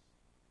wise,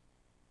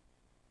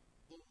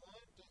 the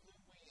one to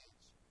whom we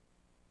answer,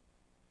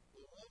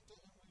 the one to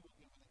whom we will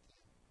give an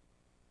account.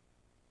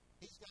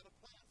 He's got a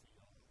plan for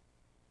your life.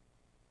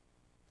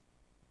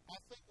 I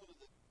think one of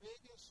the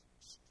biggest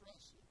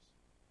stresses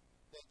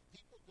that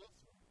people go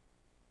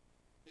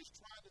through is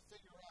trying to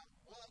figure out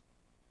what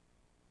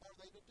are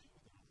they to do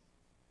with their life.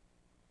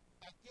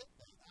 I get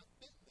that. I've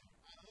been there.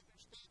 I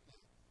understand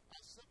that. I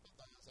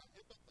sympathize. I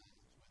empathize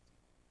with you.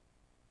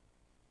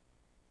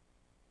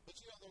 But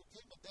you know, there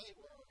came a day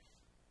where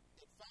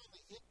it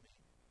finally hit me.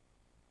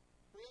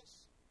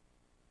 Chris,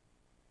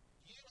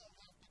 you don't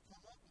have to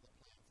come up with a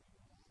plan for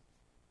your life.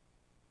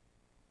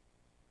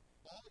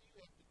 All you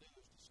have to do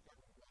is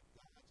discover what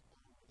God's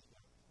already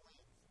got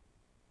planned for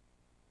you.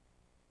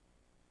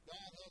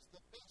 God has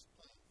the best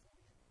plan for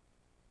you.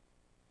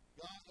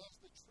 God has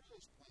the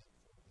truest plan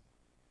for you.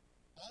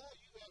 All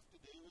you have to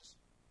do is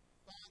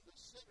find the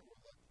center of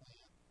that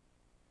plan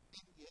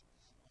and get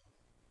in on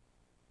it.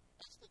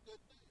 That's the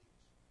good news.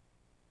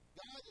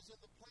 God is in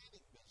the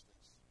planning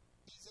business.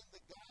 He's in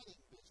the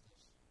guiding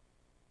business.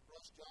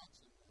 Russ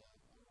Johnson,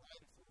 a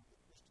writer for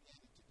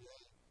Christianity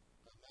Today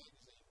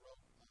magazine,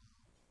 wrote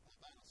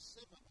about a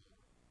seminar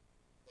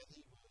that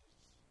he was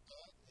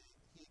at, and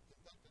he had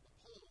conducted a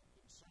poll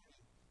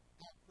concerning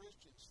how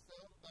Christians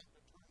felt about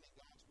determining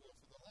God's will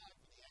for their life,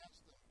 and he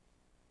asked them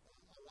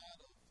a lot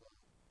of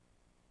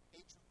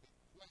intricate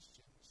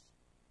questions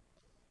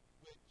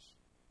which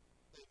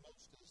they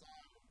most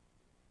desire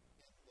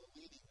in the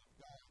leading of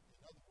God.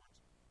 In other words,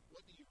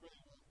 what do you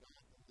really want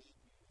God to lead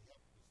you to help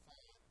you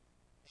find?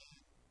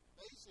 And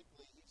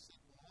basically, he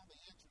said, well, all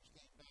the answers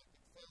came back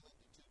and fell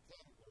into two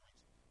categories.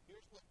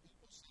 Here's what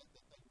people said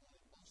that they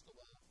wanted most of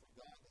all for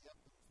God to help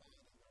them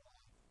find in their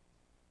life.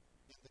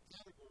 And the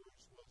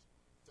categories was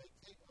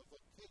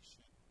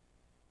vocation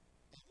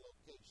and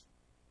location.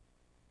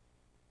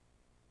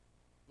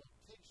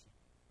 Vocation.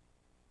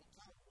 What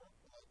kind of work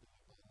will I do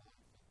in my life?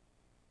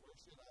 And where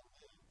should I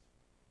live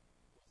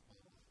with my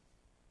life?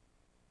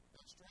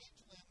 Now,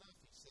 strangely enough,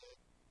 he said,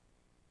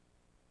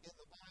 in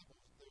the Bible,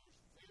 there's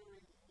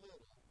very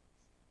little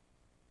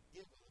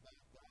given about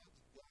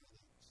God's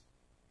guidance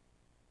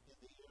in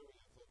the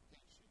area of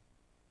vocation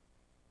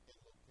and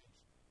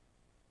location.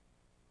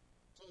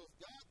 So if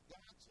God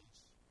guides us,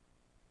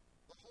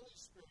 the Holy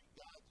Spirit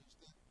guides us,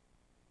 then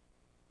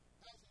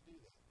how does he do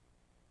that?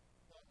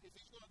 Now, if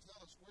he's going to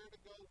tell us where to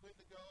go, when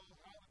to go,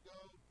 how to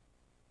go,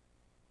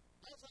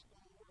 how's that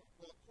going to work?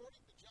 Well,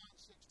 according to John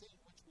 16,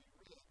 which we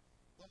read,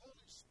 the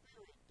Holy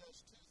Spirit does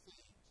two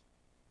things.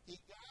 He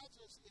guides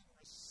us in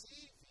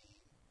receiving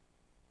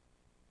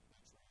the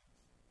truth,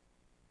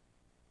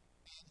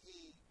 and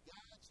he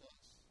guides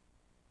us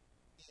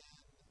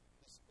in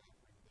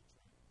discovering the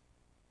truth.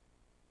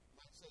 You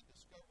might say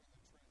discovering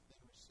the truth,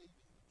 then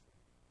receiving the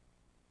truth.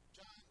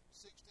 John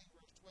 16,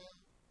 verse 12,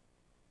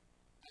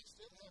 I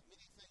still have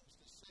many things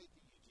to say to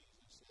you,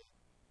 Jesus said,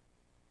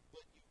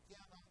 but you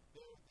cannot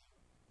bear them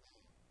now.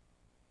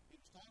 He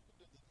was talking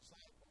to the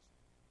disciples.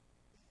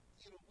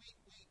 You know,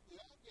 we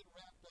all get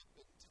wrapped up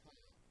in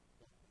time,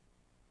 don't we?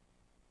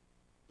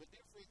 But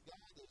dear friend,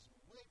 God is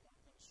way more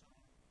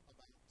concerned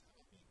about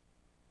timing.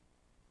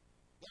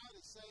 God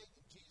is saying,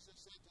 and Jesus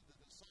said to the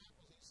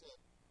disciples, he said,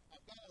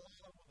 I've got a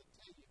lot I want to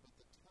tell you, but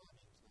the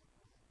timing's not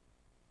right.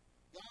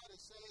 God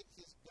is saying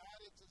his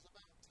guidance is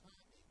about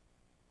timing.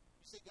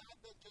 You see, God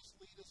doesn't just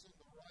lead us in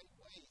the right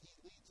way, he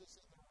leads us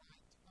in the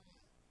right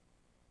time.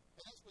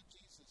 And that's what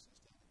Jesus is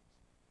telling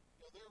us.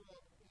 You know, there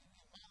were, in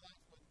my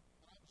life, when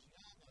I was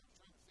young, I was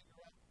trying to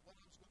figure out what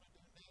I was going to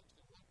do next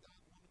and what God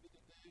wanted me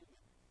to do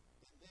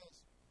in this.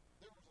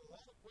 There was a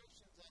lot of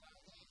questions that I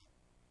had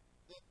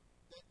that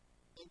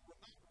they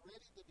were not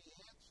ready to be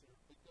answered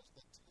because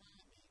the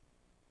timing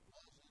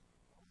wasn't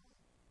right.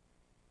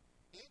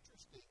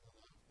 Interesting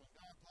enough, when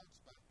God talks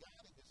about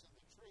guiding us in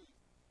the truth,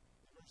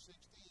 in verse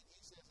 16, he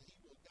says that he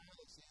will guide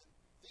us in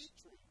the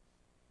truth.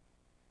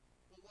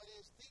 Well, what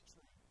is the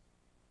truth?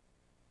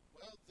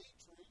 Well, the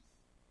truth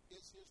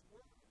is his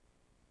word.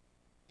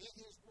 In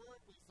his word,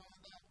 we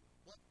find out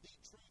what the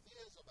truth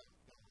is about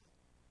God,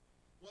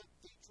 what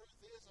the truth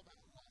is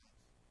about life,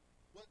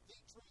 what the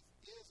truth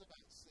is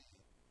about sin,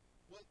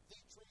 what the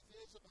truth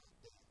is about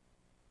death,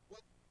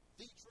 what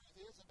the truth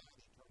is about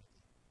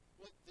eternity,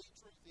 what the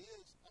truth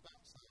is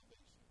about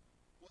salvation,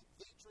 what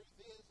the truth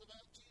is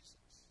about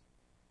Jesus.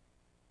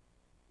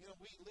 You know,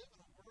 we live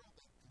in a world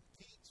that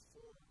competes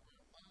for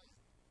our mind,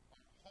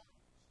 our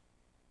hearts,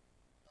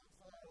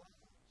 for our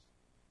lives.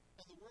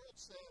 And the world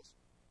says,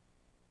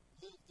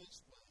 live this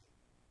way,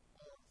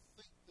 or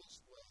think this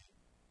way,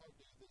 or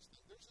do this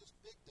thing. There's this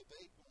big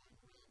debate going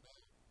around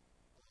now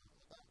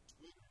about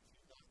Twitter, if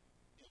you've not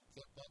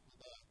kept up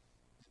with that.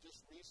 And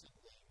just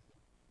recently,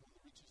 one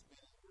of the richest men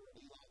in the world,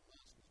 Elon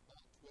Musk, was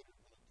bought Twitter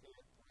when it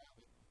carried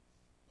private,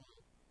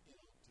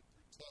 to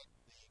protect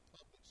the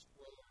public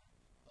square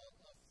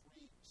of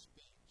free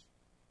speech.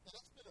 Now,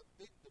 that's been a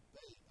big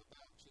debate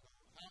about,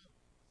 how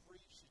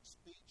free should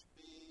speech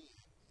be,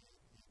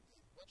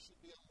 and what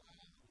should be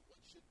allowed, and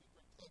what should be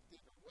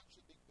protected, or what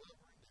should be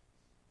governed. And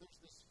there's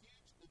this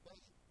huge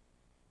debate.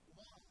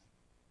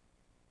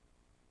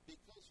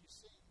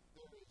 see,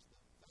 there is the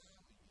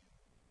value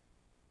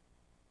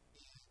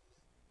in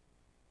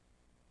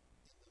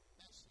the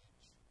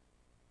message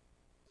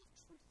of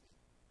truth,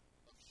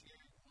 of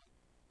sharing what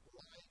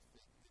life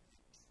and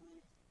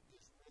truth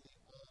is really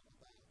all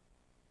about.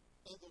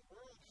 And the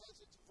world has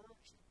its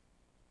version.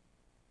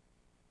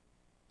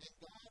 And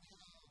God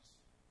has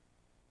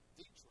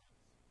the truth.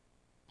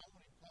 I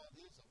want to call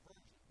his a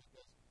version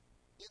because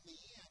in the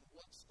end,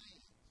 what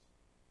stands?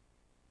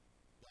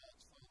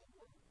 God's final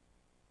word.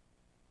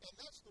 And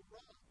that's the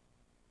rub.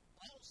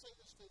 I will say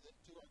this to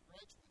our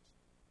graduates.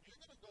 You're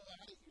going to go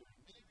out of here,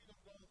 and many of you are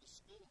going to go into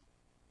school,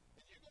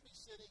 and you're going to be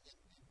sitting in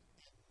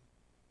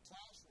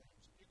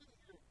classrooms, and you're going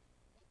to hear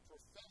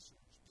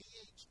professors,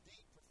 PhD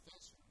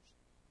professors,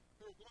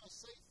 who are going to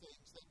say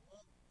things that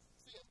won't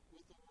fit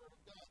with the Word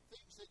of God,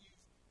 things that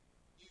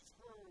you've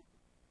heard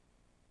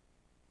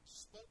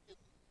spoken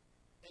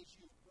as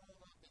you've grown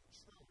up in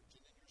church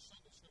and in your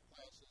Sunday school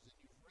classes, and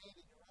you've read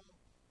in your own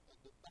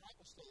the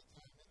Bible study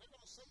time, and they're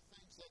going to say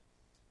things that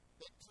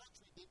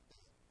contradict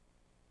that.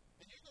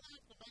 And you're going to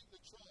have to make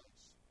the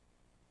choice.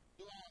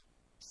 Do I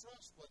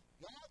trust what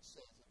God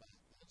says about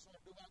this, or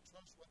do I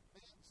trust what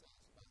man says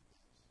about this?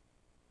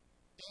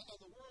 And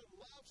the world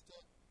loves to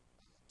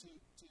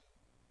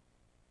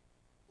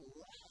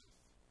laugh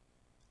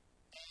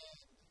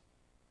and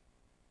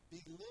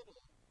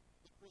belittle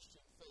the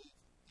Christian faith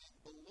and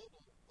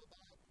belittle the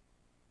Bible.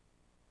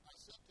 I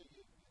said to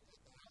you at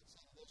the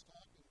outset of this,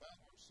 talking about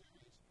our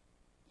series,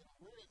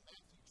 we're in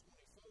Matthew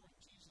 24, and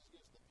Jesus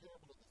gives the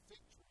parable of the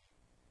fig tree,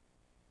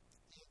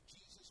 and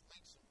Jesus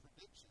makes some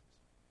predictions.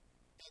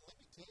 And let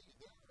me tell you,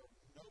 there are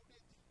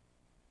noted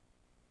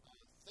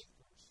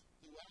thinkers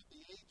throughout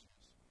the ages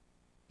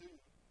who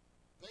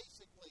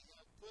basically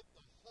have put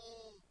the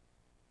whole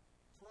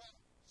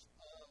premise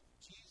of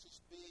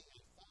Jesus being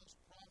a false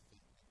prophet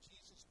and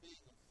Jesus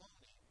being a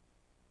phony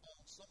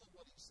on some of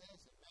what he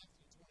says in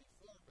Matthew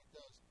 24,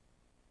 because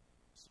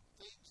some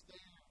things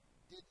there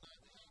did not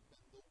happen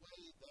the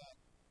way that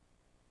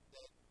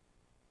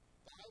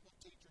Bible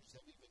teachers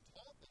have even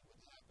taught they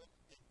would happen,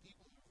 and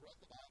people who've read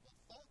the Bible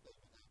thought they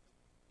would happen.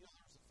 There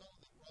was a fellow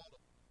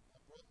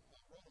that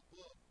wrote a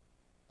book,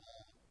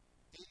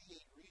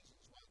 88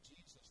 Reasons Why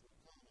Jesus Would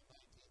Come in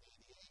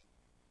 1988.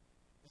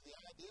 And the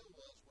idea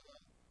was,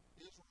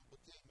 Israel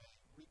became a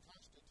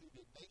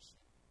reconstituted nation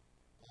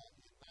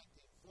in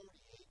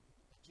 1948.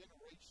 A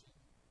generation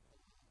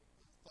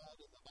thought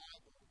in the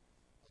Bible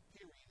a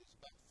period is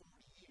about 40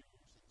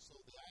 years. And so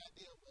the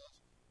idea was,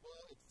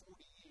 in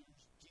 40 years,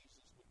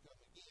 Jesus would come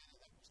again,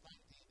 and that was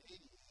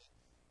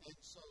 1988. And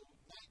so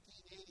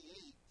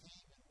 1988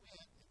 came and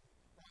went, and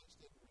Christ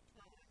didn't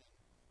return.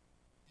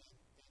 And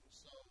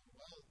so,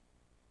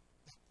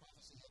 that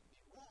prophecy had to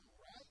be wrong,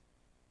 right?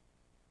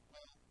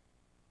 Well,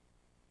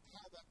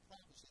 how that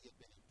prophecy had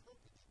been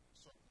interpreted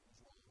certainly was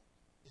wrong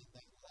in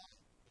that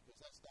light, because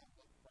that's not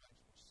what Christ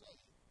was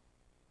saying.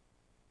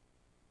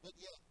 But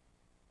yet,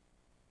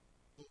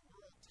 the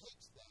world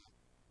takes that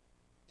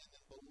and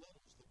then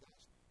belittles the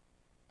gospel.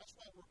 That's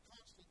why we're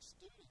constant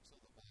students of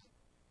the Bible,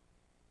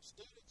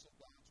 students of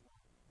God's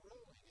Word,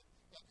 growing.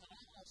 And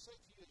I say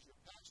to you as your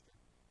pastor,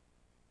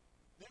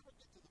 never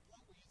get to the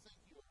point where you think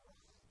you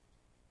arrived.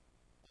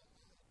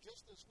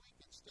 Just this week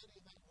in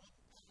studying that one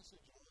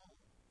passage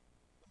alone,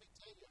 let me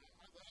tell you,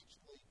 I've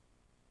actually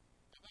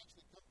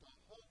come to a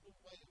whole new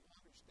way of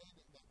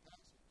understanding that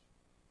passage.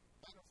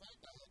 Matter of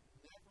fact, I had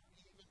never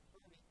even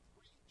heard it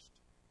preached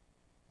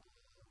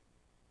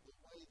the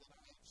way that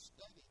I have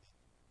studied it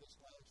this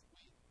last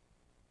week.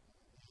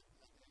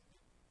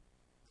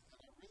 And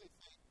I really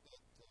think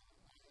that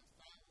I have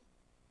found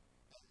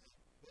a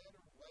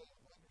better way of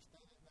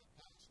understanding that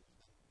passage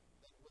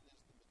than what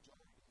is the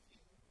majority of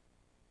you.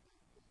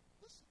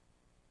 Listen,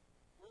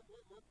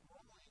 we're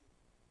growing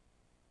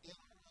in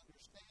our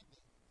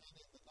understanding and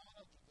in the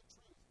knowledge of the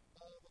truth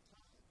all the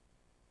time.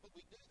 But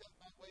we do that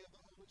by way of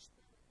the Holy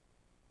Spirit.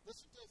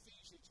 Listen to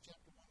Ephesians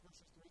chapter 1,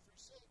 verses 3 through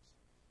 6.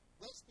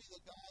 Blessed be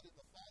the God and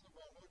the Father of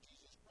our Lord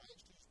Jesus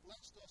Christ, who's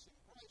blessed us in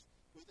Christ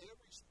with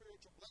every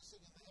spiritual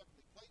blessing in the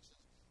heavenly places,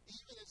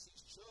 even as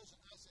he's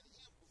chosen us in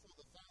him before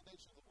the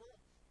foundation of the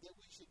world, that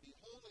we should be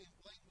holy and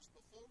blameless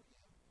before him.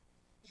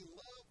 In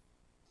love,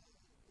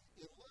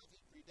 he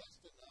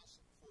predestined us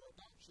for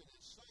adoption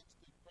as sons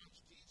through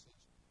Christ Jesus,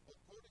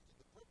 according to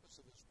the purpose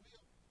of his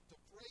will, to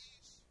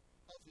praise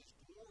of his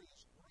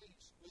glorious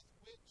grace with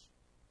which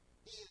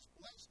he has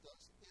blessed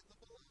us in the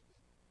beloved.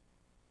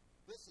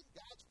 Listen,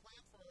 God's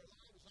plan for our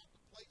life is not to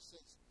place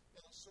us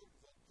in a certain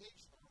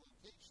vocation or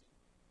location,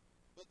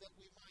 but that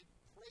we might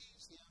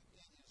praise him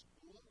in his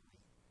glory.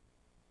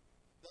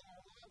 That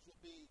our lives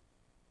will be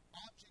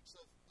objects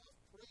of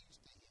praise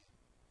to him.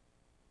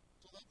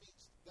 So that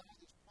means God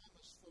has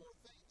promised four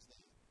things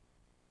then.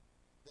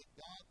 That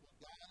God will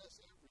guide us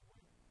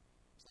everywhere.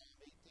 Psalm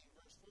 18,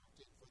 verse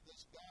 14, for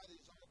this God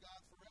is our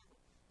God forever,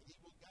 and he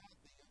will guide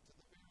thee unto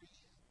the very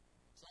end.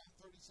 Psalm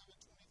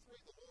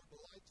 37:23, the Lord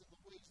delights in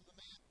the ways of the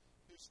man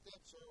whose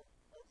steps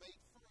are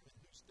made firm and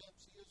whose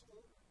steps he has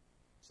ordered.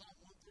 Psalm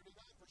 139,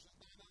 verses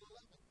 9 and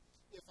 11.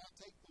 If I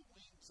take the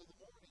wings of the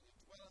morning and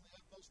dwell in the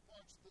farthest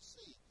parts of the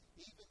sea.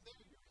 Even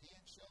there your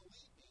hand shall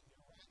lead me, and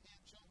your right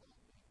hand shall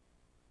hold me.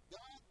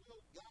 God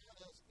will guide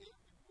us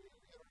everywhere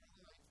in our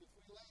life if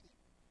we let Him.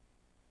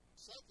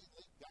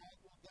 Secondly, God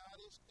will guide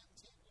us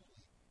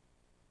continually.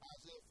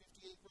 Isaiah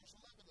 58 verse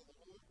 11, and the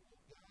Lord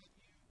will guide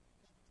you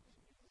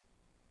continually.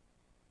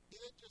 He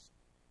didn't just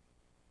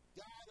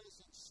guide us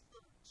in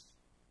spurts.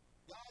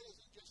 God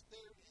isn't just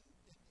there in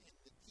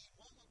the key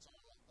moments of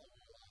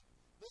our life.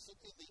 Listen,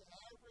 in the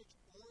average,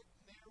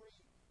 ordinary,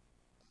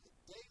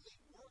 daily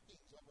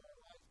workings of our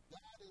life,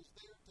 God is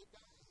there to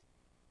guide.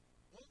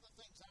 One of the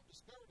things I've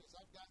discovered as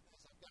I've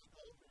gotten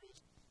older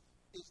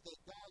is that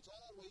God's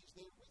always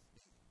there with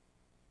me.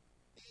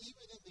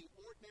 Even in the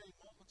ordinary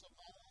moments of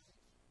my life.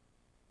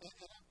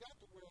 And I've got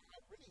to where I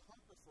really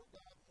hunger for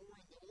God more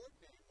in the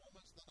ordinary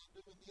moments than I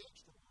do in the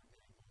extraordinary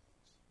moments.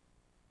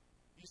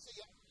 You see,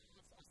 I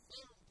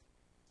found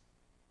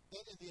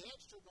that in the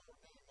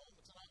extraordinary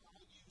moments, and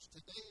I'll use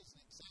today as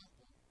an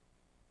example,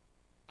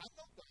 I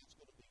know God's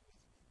going to be with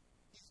me.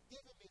 He's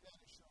given me that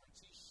assurance.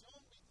 He's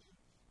shown me through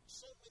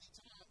so many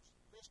times,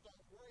 Chris,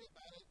 don't worry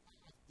about it.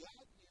 I've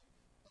got you.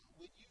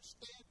 When you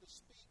stand to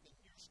speak and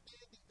you're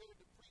standing there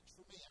to preach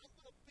for me, I'm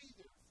going to be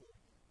there for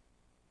you.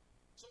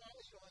 So,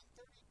 in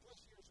 30 plus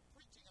years of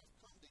preaching, I've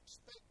come to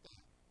expect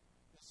that.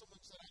 And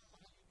someone said, I don't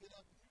know how you get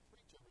up and you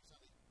preach every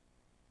Sunday.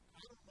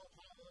 I don't know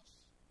how else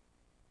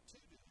to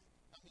do it.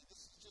 I mean,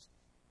 this is just,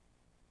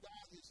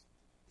 God He's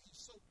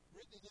so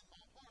written in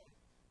my heart.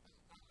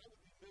 I would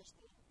be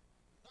miserable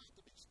not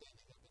to be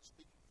standing up and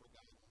speaking for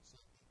God on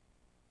Sunday.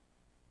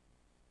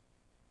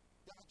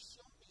 God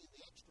showed me in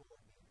the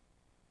extraordinary.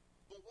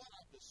 But what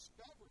I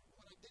discovered,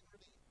 what I didn't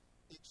really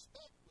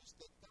expect, was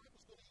that God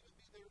was going to even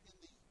be there in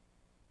the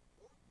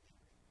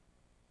ordinary.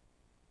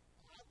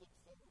 I look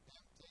forward to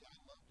it. I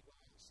love to go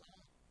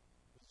outside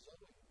with Zoe.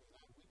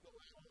 We go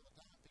out all the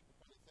time. People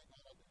probably think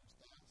all I do is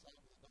stay outside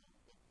with the dog.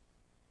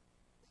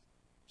 But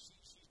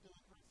she's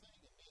doing her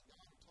thing, and me and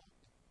God are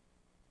talking.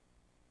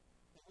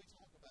 And we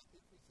talk about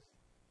everything.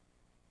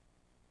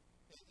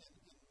 And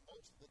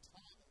most of the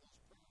time in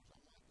those prayers,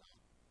 I'm like, God,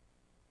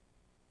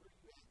 where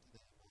are you at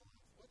today in my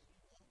life? What do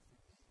you want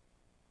from me?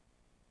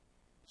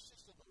 It's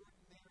just an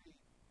ordinary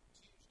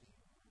Tuesday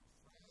or a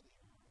Friday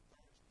or a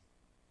Thursday.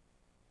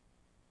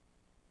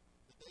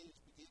 The day is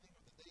beginning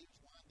or the day is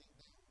winding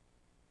down.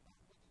 God,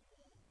 what do you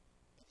want?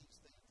 And He's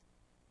there.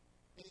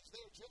 And He's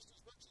there just as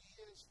much as He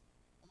is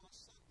on a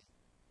Sunday.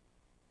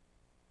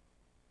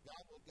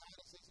 God will guide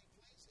us as He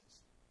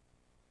pleases.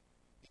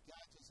 He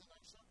guides us in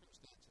our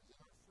circumstances, in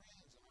our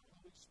friends, in our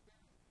Holy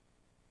Spirit.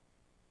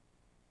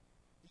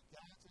 He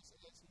guides us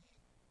as He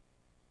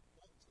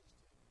wants us to.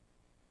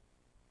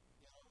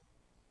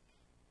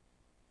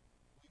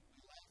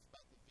 We laugh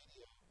about the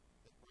video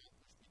that Brian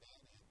pushed me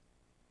down in.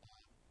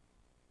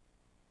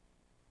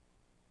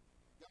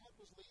 God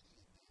was leading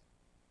in that.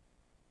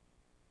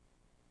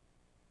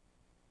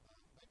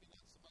 Maybe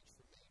not so much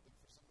for me, but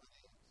for somebody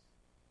else.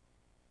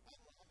 I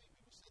don't know how many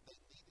people said they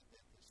needed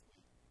that this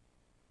week.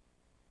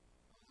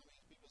 I don't know how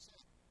many people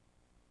said,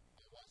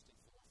 I watched it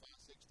 4,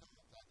 5, 6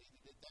 times. I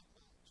needed it that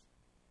much.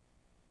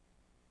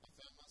 I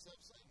found myself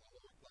saying, well,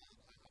 Lord,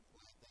 I'm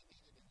glad they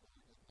needed it,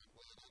 Lord, and I'm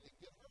glad I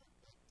didn't get hurt,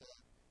 but,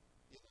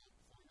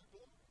 for your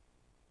glory.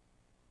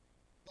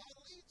 God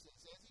leads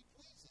us as He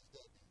pleases,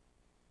 doesn't He?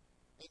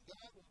 And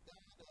God will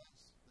guide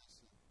us.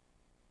 Listen,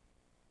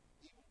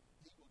 He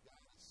will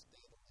guide us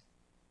steadily.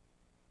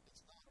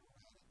 It's not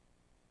erratic.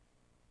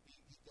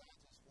 He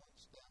guides us one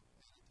step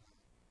at a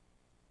time.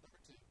 Number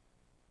 2,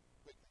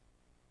 quickly.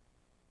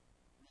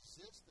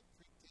 Resist the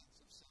pretense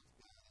of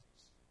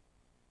self-guidance.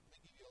 Let me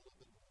give you a little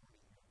bit of a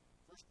warning here.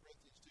 1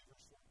 Corinthians 2,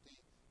 verse 14.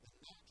 The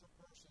natural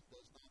person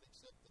does not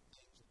accept the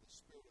things of the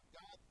Spirit of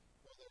God,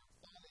 for they are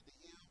folly to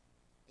him,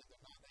 and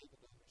they're not able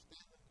to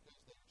understand them because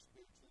they are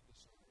spiritually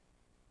discerned.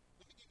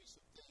 Let me give you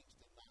some things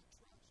to not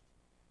trust.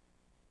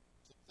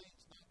 Some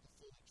things not to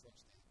fully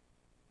trust in.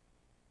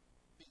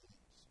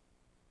 Feelings.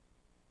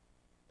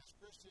 As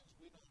Christians,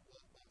 we don't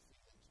walk by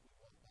feelings, we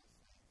walk by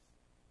faith.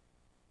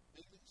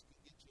 Feelings can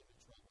get you into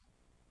trouble.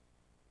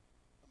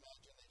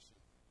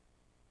 Imagination.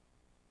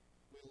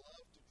 We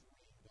love to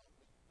dream, don't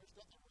we? There's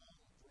nothing wrong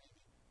with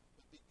dreaming,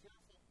 but be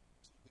careful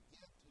to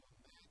begin to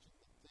imagine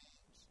the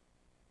things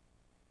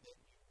that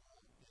you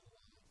want in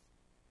life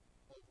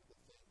over the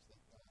things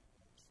that God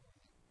wants for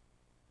you.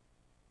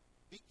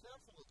 Be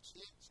careful of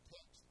chance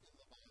text in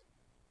the Bible.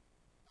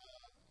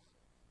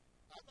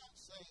 I'm not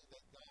saying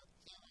that God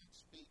cannot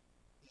speak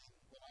in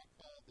what I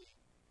call the,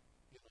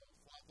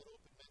 flap it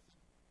open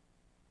method.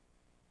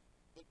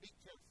 But be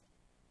careful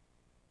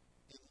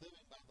in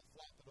living by the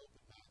flap it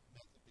open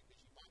method,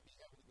 because you might be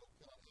having to go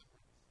kill an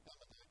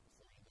Ammonite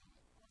before you know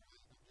it. All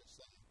right? I'm just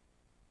saying.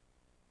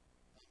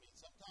 I mean,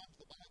 sometimes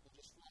the Bible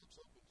just flaps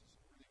open to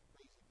some really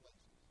crazy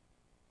places.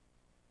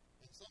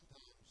 And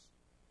sometimes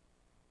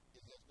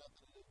it has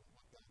nothing to do with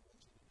what God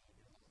wants you to do in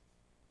your life.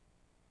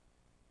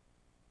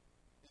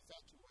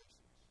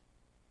 Infatuations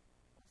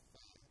or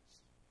fads.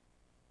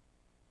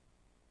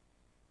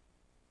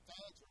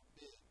 Fads are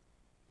big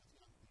with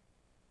young people.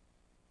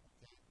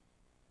 Okay?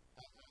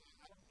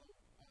 I don't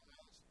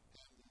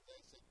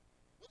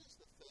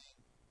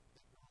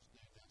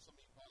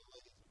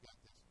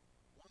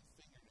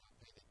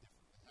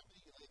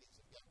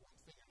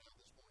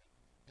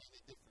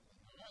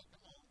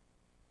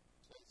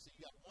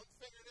You got one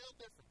fingernail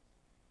different.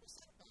 What's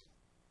that about?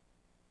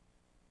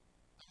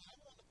 I mean, I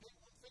want to paint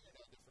one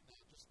fingernail different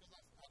now just because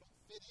I don't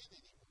fit in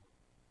anymore.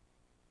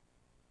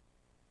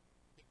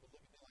 People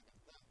look at me like I'm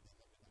nuts. They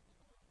look at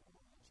me like, oh,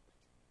 I'm not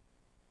spiritual.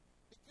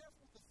 Be careful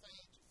with the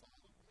fads you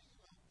follow. I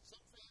mean, some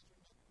fads are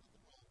nothing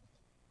wrong with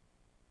them.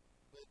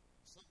 But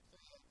some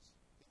fads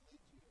can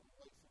lead you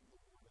away from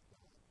the Word of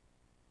God.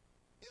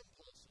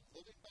 Impulses,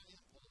 living by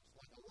impulse,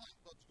 like a light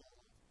bulb's going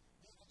off.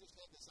 Man, I just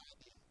had this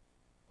idea.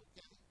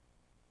 Okay?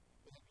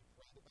 But have you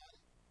prayed about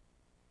it?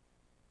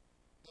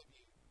 Have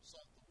you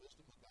sought the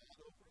wisdom of God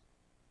over it?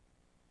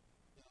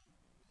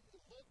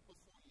 Look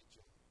before you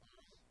jump. All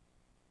right?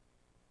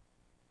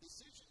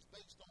 Decisions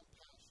based on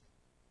passion.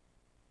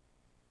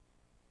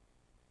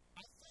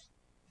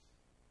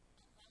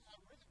 I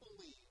really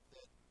believe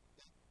that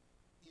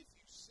if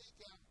you seek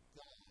out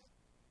God,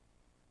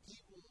 He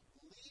will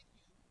lead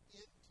you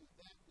into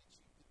that which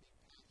you can be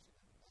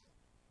passionate about.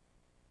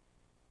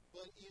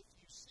 But if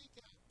you seek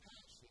out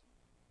passion,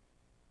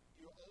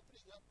 you're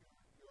opening up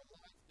your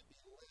life to be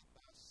led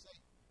by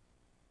Satan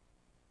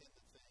in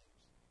the things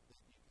that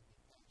you can be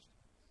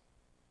passionate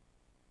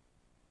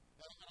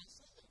about. And I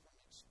say that from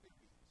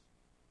experience.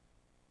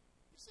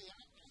 You see,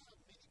 I have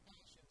many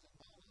passions in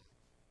my life.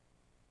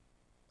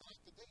 I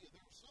have to tell you,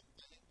 there are some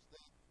things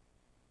that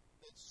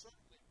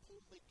certainly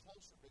pull me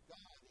closer to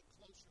God and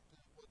closer to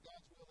what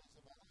God's will is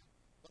in my life.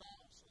 But I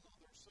also know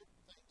there are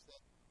certain things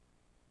that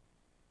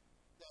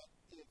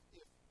if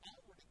I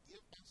were to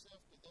give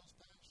myself to those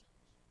passions,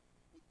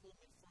 would pull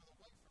me further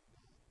away from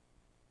God.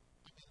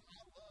 I mean, I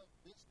love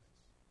business.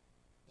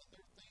 And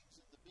there are things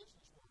in the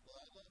business world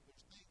that I love.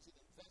 There's things in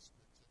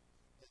investments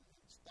and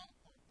stock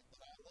market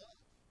that I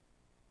love.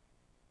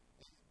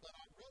 But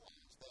I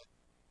realize that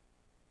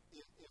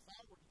if I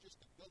were just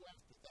to go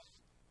after that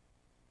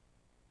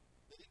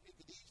it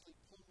could easily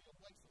pull me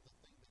away from the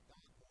thing that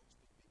God wants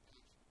me to be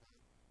passionate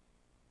about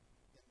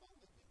in my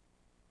living.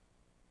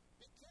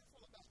 Be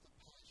careful about the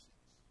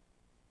passions.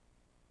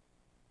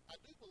 I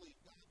do believe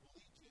God will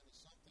lead you into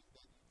something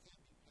that you can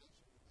be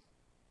passionate about.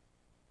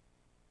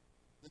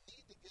 The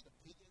need to get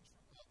opinions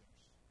from others.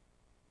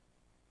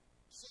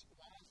 Seek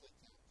wise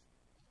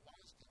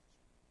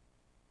counsel.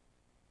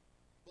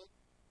 But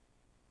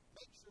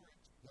make sure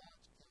it's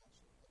God's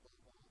counsel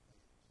above all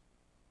things.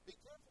 Be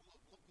careful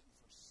of looking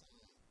for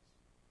signs.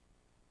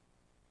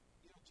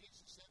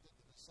 Jesus said to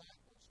the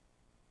disciples,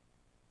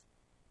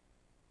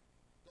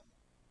 don't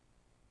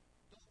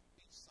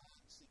be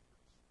sign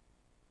seekers.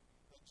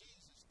 But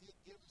Jesus did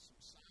give us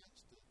some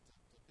signs to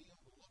be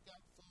on the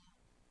lookout for,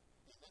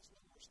 and that's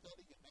what we're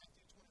studying in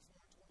Matthew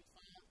 24 and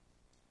 25.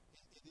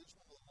 It is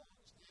one of the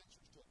longest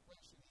answers to a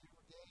question he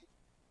ever gave.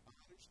 I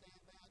understand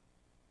that.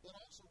 But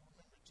also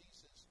remember,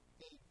 Jesus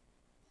gave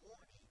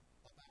warning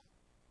about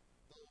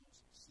those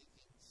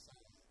seeking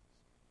signs.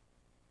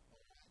 All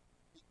right?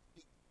 Be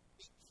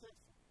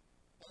careful.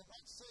 I'm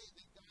not saying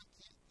that God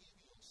can't give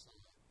you a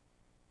sign,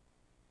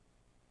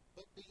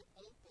 but be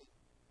open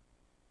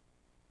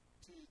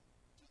to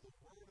the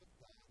Word of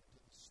God, to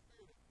the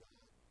Spirit of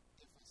God,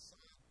 if a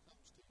sign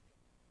comes to you.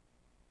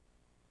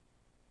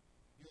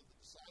 The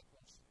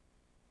disciples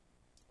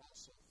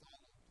also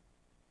followed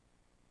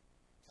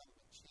kind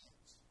of a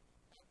chance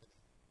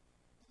happening,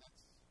 and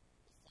that's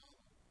the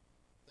final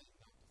thing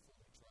not to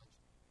fully trust.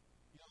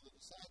 The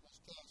disciples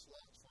cast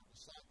lots for a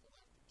disciple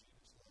after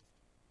Judas left.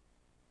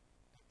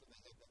 After they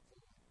had that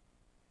void.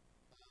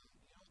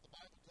 The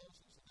Bible tells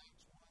us in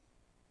Acts 1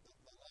 that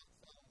the lot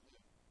fell on who?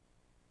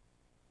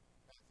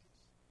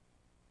 Matthias.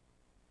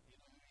 You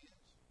know who he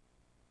is?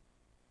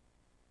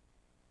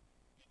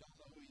 You don't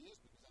know who he is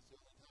because that's the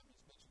only time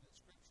he's mentioned in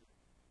Scripture.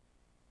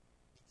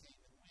 He came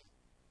and went.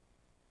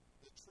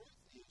 The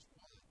truth is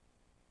what?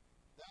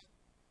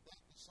 That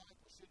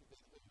disciple should have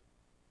been who?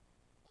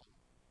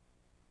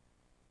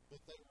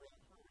 But they were in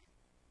a hurry.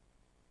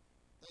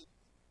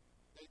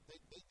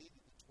 They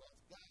needed the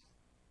 12th guy.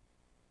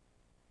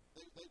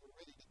 They were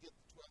ready to get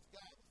the 12th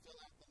guy to fill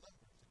out the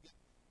numbers,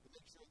 to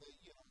make sure they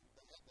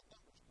had the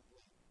numbers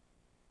complete.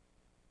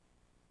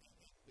 And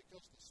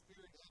because the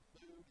Spirit had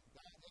moved and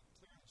God had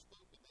clearly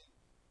spoken,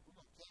 we're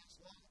going to cast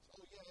lots.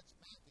 Oh yeah, it's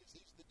Matthias.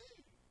 He's the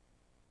dude.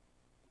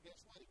 Well,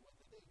 guess what? He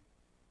wasn't the dude.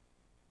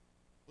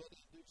 But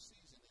in due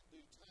season, in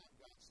due time,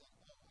 God said,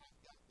 oh, I've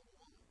got the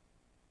one.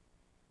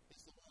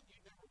 It's the one you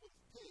never would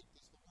have picked.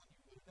 It's the one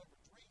you would have never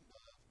dreamed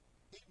of.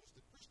 He was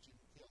the Christian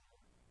killer,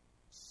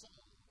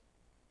 Saul,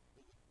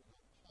 who would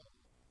become Paul.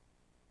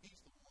 He's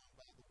the one,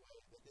 by the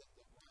way, that ended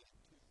up writing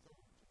 2/3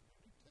 of the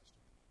New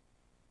Testament.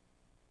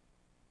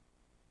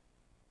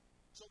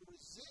 So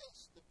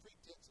resist the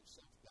pretense of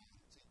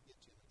self-guidance and get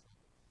you into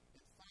trouble.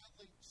 And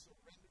finally,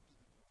 surrender to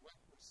the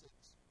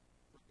prerequisites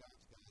for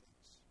God's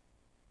guidance.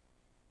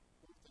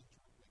 4 things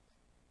real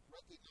quickly.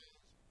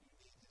 Recognize you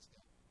need His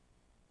help.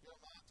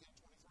 Jeremiah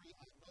 10:23,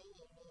 I know,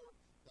 O Lord,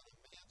 that a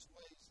man's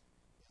ways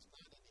is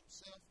not in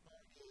himself,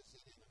 nor is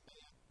it in a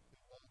man who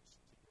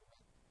wants to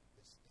direct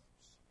his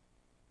steps.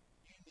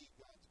 You need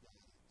God's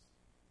guidance.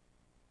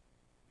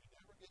 You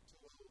never get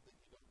too old that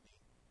you don't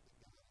need the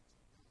guidance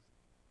of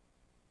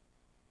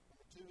God.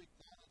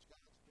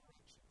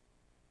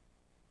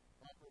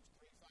 Proverbs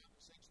 3, 5,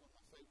 and 6, one of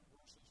my favorite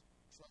verses.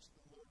 Trust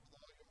in the Lord with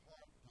all your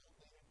heart. Don't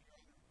lean into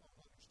your own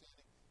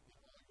understanding. In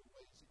all your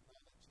ways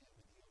acknowledge Him,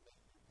 and He'll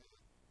make your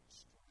path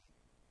straight.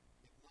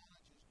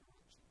 Acknowledge His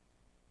direction.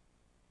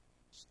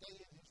 Stay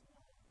in His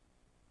word.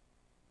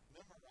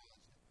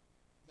 Memorize it.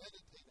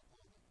 Meditate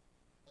upon it.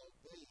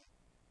 Obey it.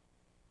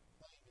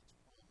 Claim its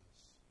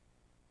promise.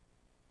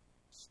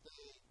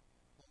 Stay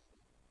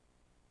humble.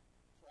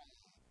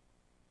 Pride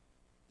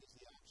is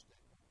the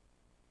obstacle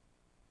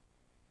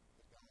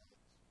that guides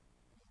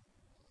you in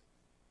your life.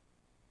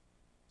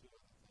 Two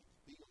other things.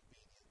 Be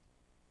obedient.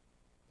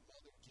 The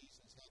mother of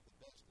Jesus had the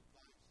best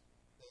advice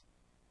that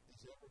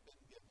has ever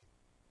been given.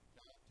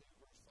 John 2,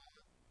 verse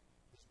 5.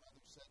 His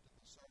mother said to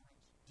the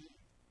servants, do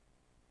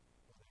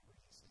whatever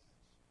He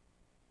says.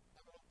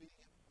 Have an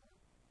obedient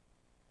heart.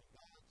 When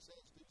God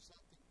says do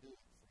something, do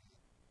it, friend.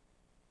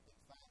 And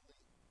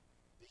finally,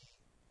 be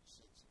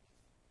sensitive.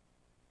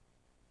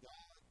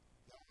 God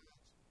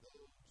guides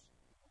those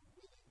who are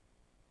willing to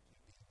be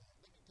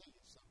led. Let me tell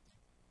you something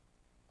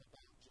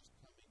about just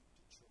coming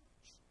to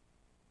church.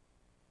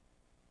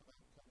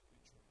 About coming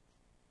to church.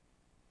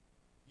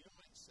 You know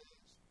what it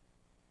says?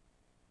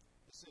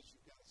 It says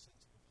you've got a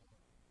sensitive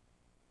heart.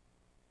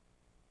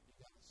 You've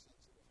got a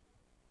sensitive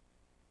heart.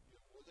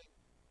 You're willing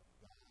for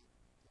God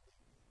to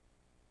lead you.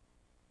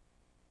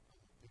 I'm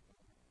going to pick on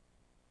her.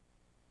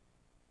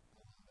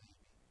 I love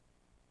Amy.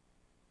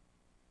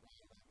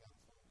 Ryan and I got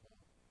a phone call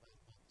about a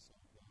month or so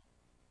ago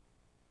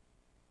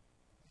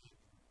from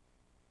Andrew,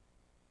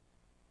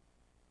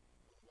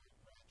 one of our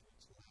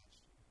graduates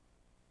last year,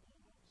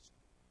 going on to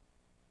school.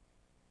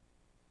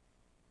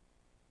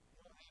 You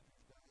know what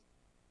Andrew's done?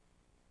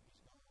 He's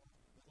gone to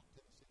Middle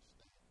Tennessee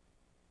State,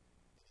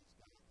 and he's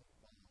got involved in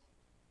church.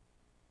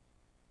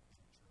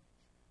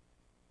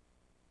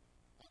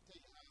 I'll tell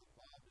you how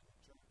involved in the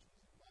church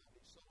he's involved.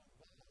 He's so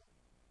involved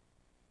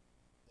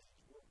that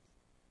he's working,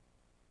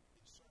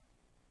 he's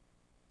serving,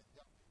 and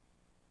helping.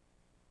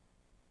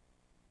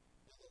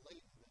 Now the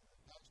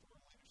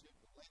pastoral leadership,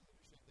 the lay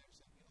leadership there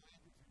said, you know,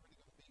 Andrew, if you're really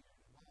going to be here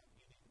and involved,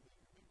 you need to move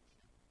your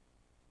membership.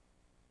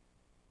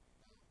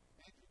 Now,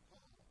 Andrew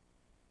called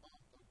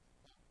Mom,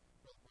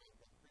 Brother Brian,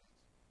 Brother Chris.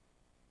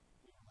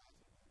 We were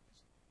laughing about it because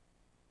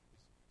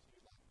she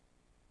was like,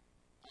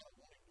 I don't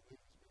want him to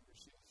move his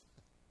membership.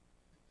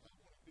 I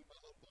want him to be my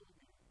little boy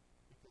here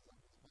because I'm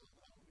his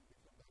mom and I want him to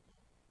come back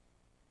home.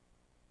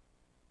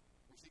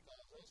 When she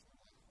calls us, we're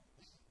like, oh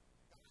man,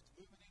 God's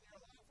moving in your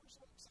life. We're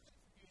so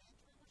excited for you,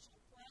 Andrew. We're so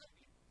proud of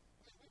you.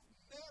 I mean, we've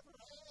never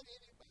had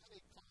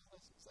anybody call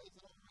us and say, is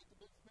it all right to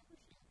move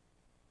membership?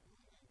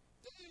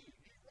 Dude,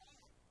 you're right.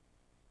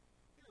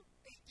 You're an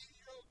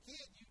 18-year-old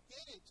kid. You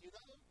get it, you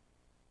know?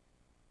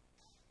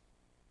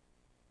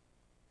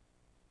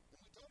 And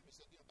we told him, we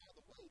said, you know, by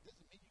the way, it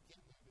doesn't mean you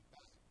can't move it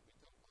back. We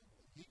told him,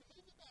 you can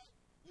move it back.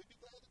 We'd be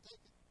glad to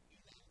take a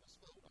unanimous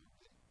vote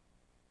already.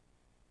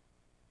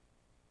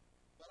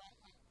 But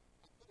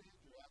I put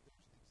Andrew out there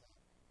as an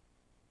example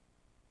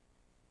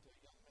to a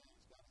young man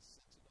who's got a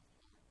sensitive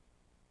heart.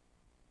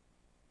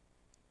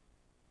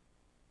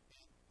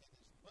 And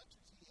as much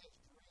as he has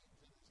dreams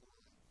in his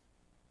life,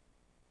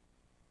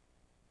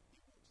 he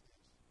wants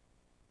this.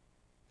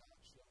 God,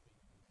 show me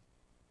your way.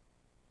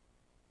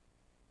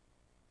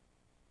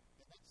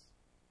 And that's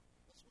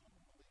what I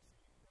want to leave for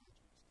you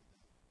graduates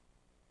today.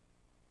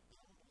 I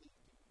want to leave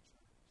to your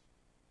church.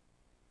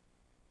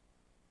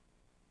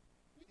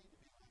 We need to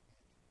be like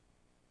Andrew.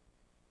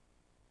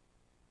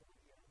 Lord,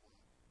 here am I.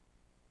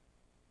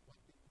 What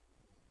do you want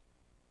from me?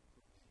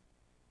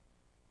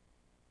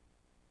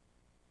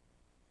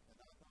 And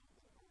I know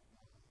that our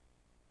God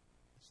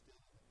is still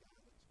in the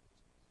guidance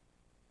business.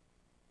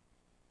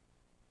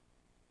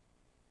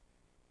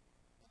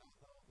 And I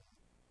know that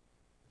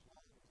as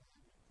long as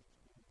Andrew keeps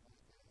doing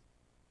like that,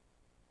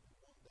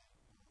 one day,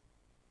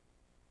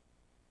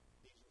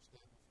 he's going to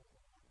stand before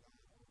the Lord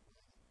God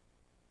Almighty.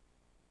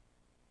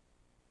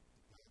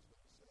 And God's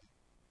going to say,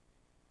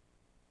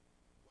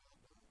 well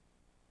done,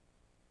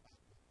 thy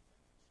good and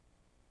faithful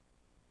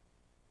servant.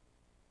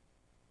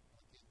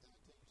 And again, can I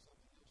tell you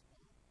something else,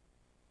 Mom?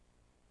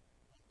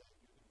 One day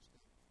you're going to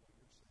stand before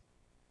your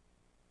Savior.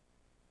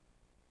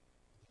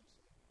 And He'll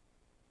say,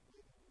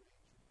 way to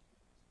raise your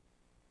kids.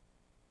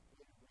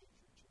 Way to raise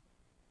your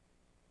children.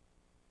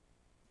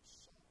 You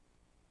son.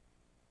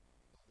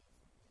 I live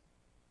for Him.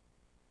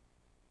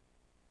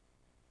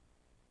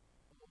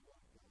 Oh, what a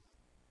God who loves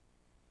us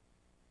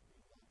and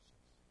guides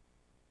us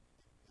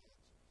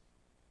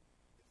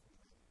if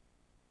we're ready.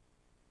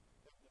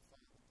 Heavenly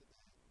Father,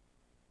 today,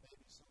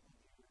 maybe someone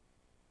here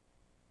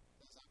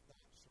says, I've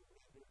not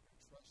surrendered or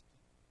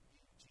trusted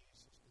you,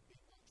 Jesus, to be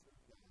my true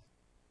God.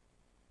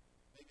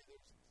 Maybe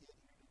there's a kid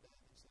here today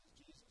that says,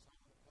 Jesus, I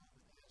want to come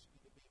and ask you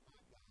to be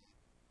my God,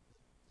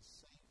 to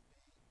save me,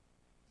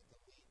 and to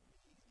lead me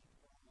in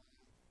eternal life,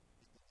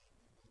 and to lead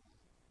me in my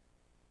life.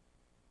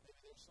 Maybe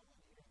there's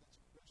someone here that's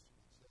a Christian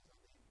that says, I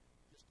need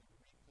just to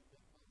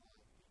recommit my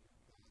life to your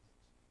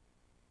guidance,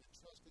 and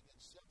trusting in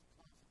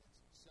self-confidence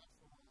and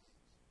self-reliance.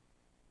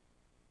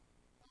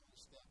 I want to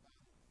step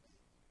out in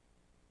faith.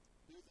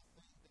 Do the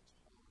thing that's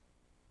hard.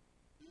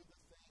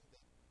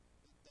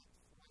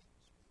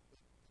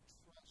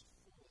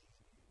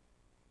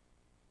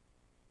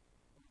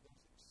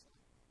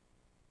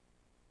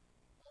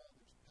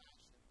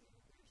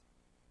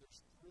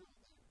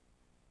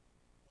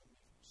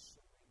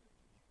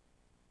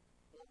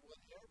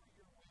 whatever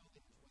your will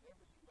is,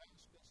 whatever you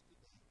ask us to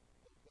do,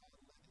 oh God,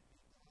 let it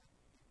be done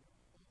in your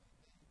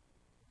holy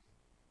name.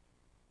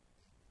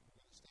 We're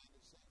going to stand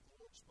and sing the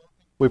Lord's spoken.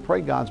 We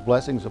pray God's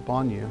blessings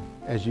upon you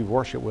as you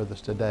worship with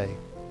us today.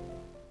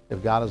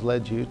 If God has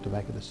led you to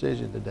make a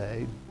decision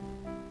today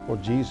for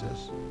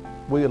Jesus,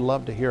 we would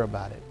love to hear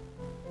about it.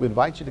 We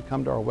invite you to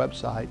come to our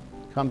website,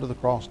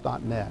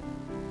 cometothecross.net.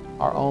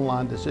 Our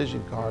online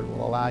decision card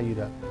will allow you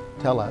to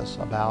tell us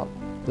about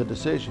the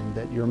decision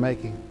that you're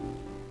making.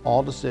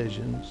 All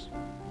decisions,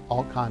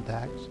 all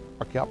contacts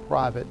are kept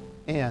private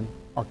and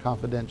are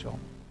confidential.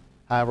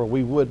 However,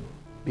 we would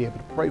be able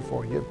to pray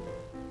for you,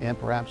 and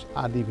perhaps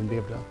I'd even be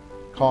able to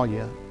call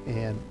you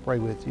and pray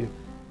with you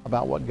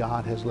about what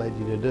God has led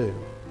you to do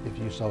if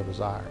you so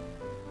desire.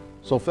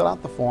 So fill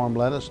out the form,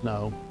 let us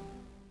know,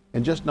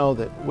 and just know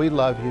that we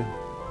love you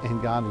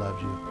and God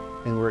loves you,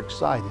 and we're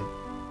excited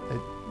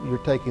that you're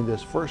taking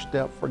this first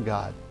step for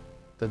God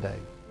today.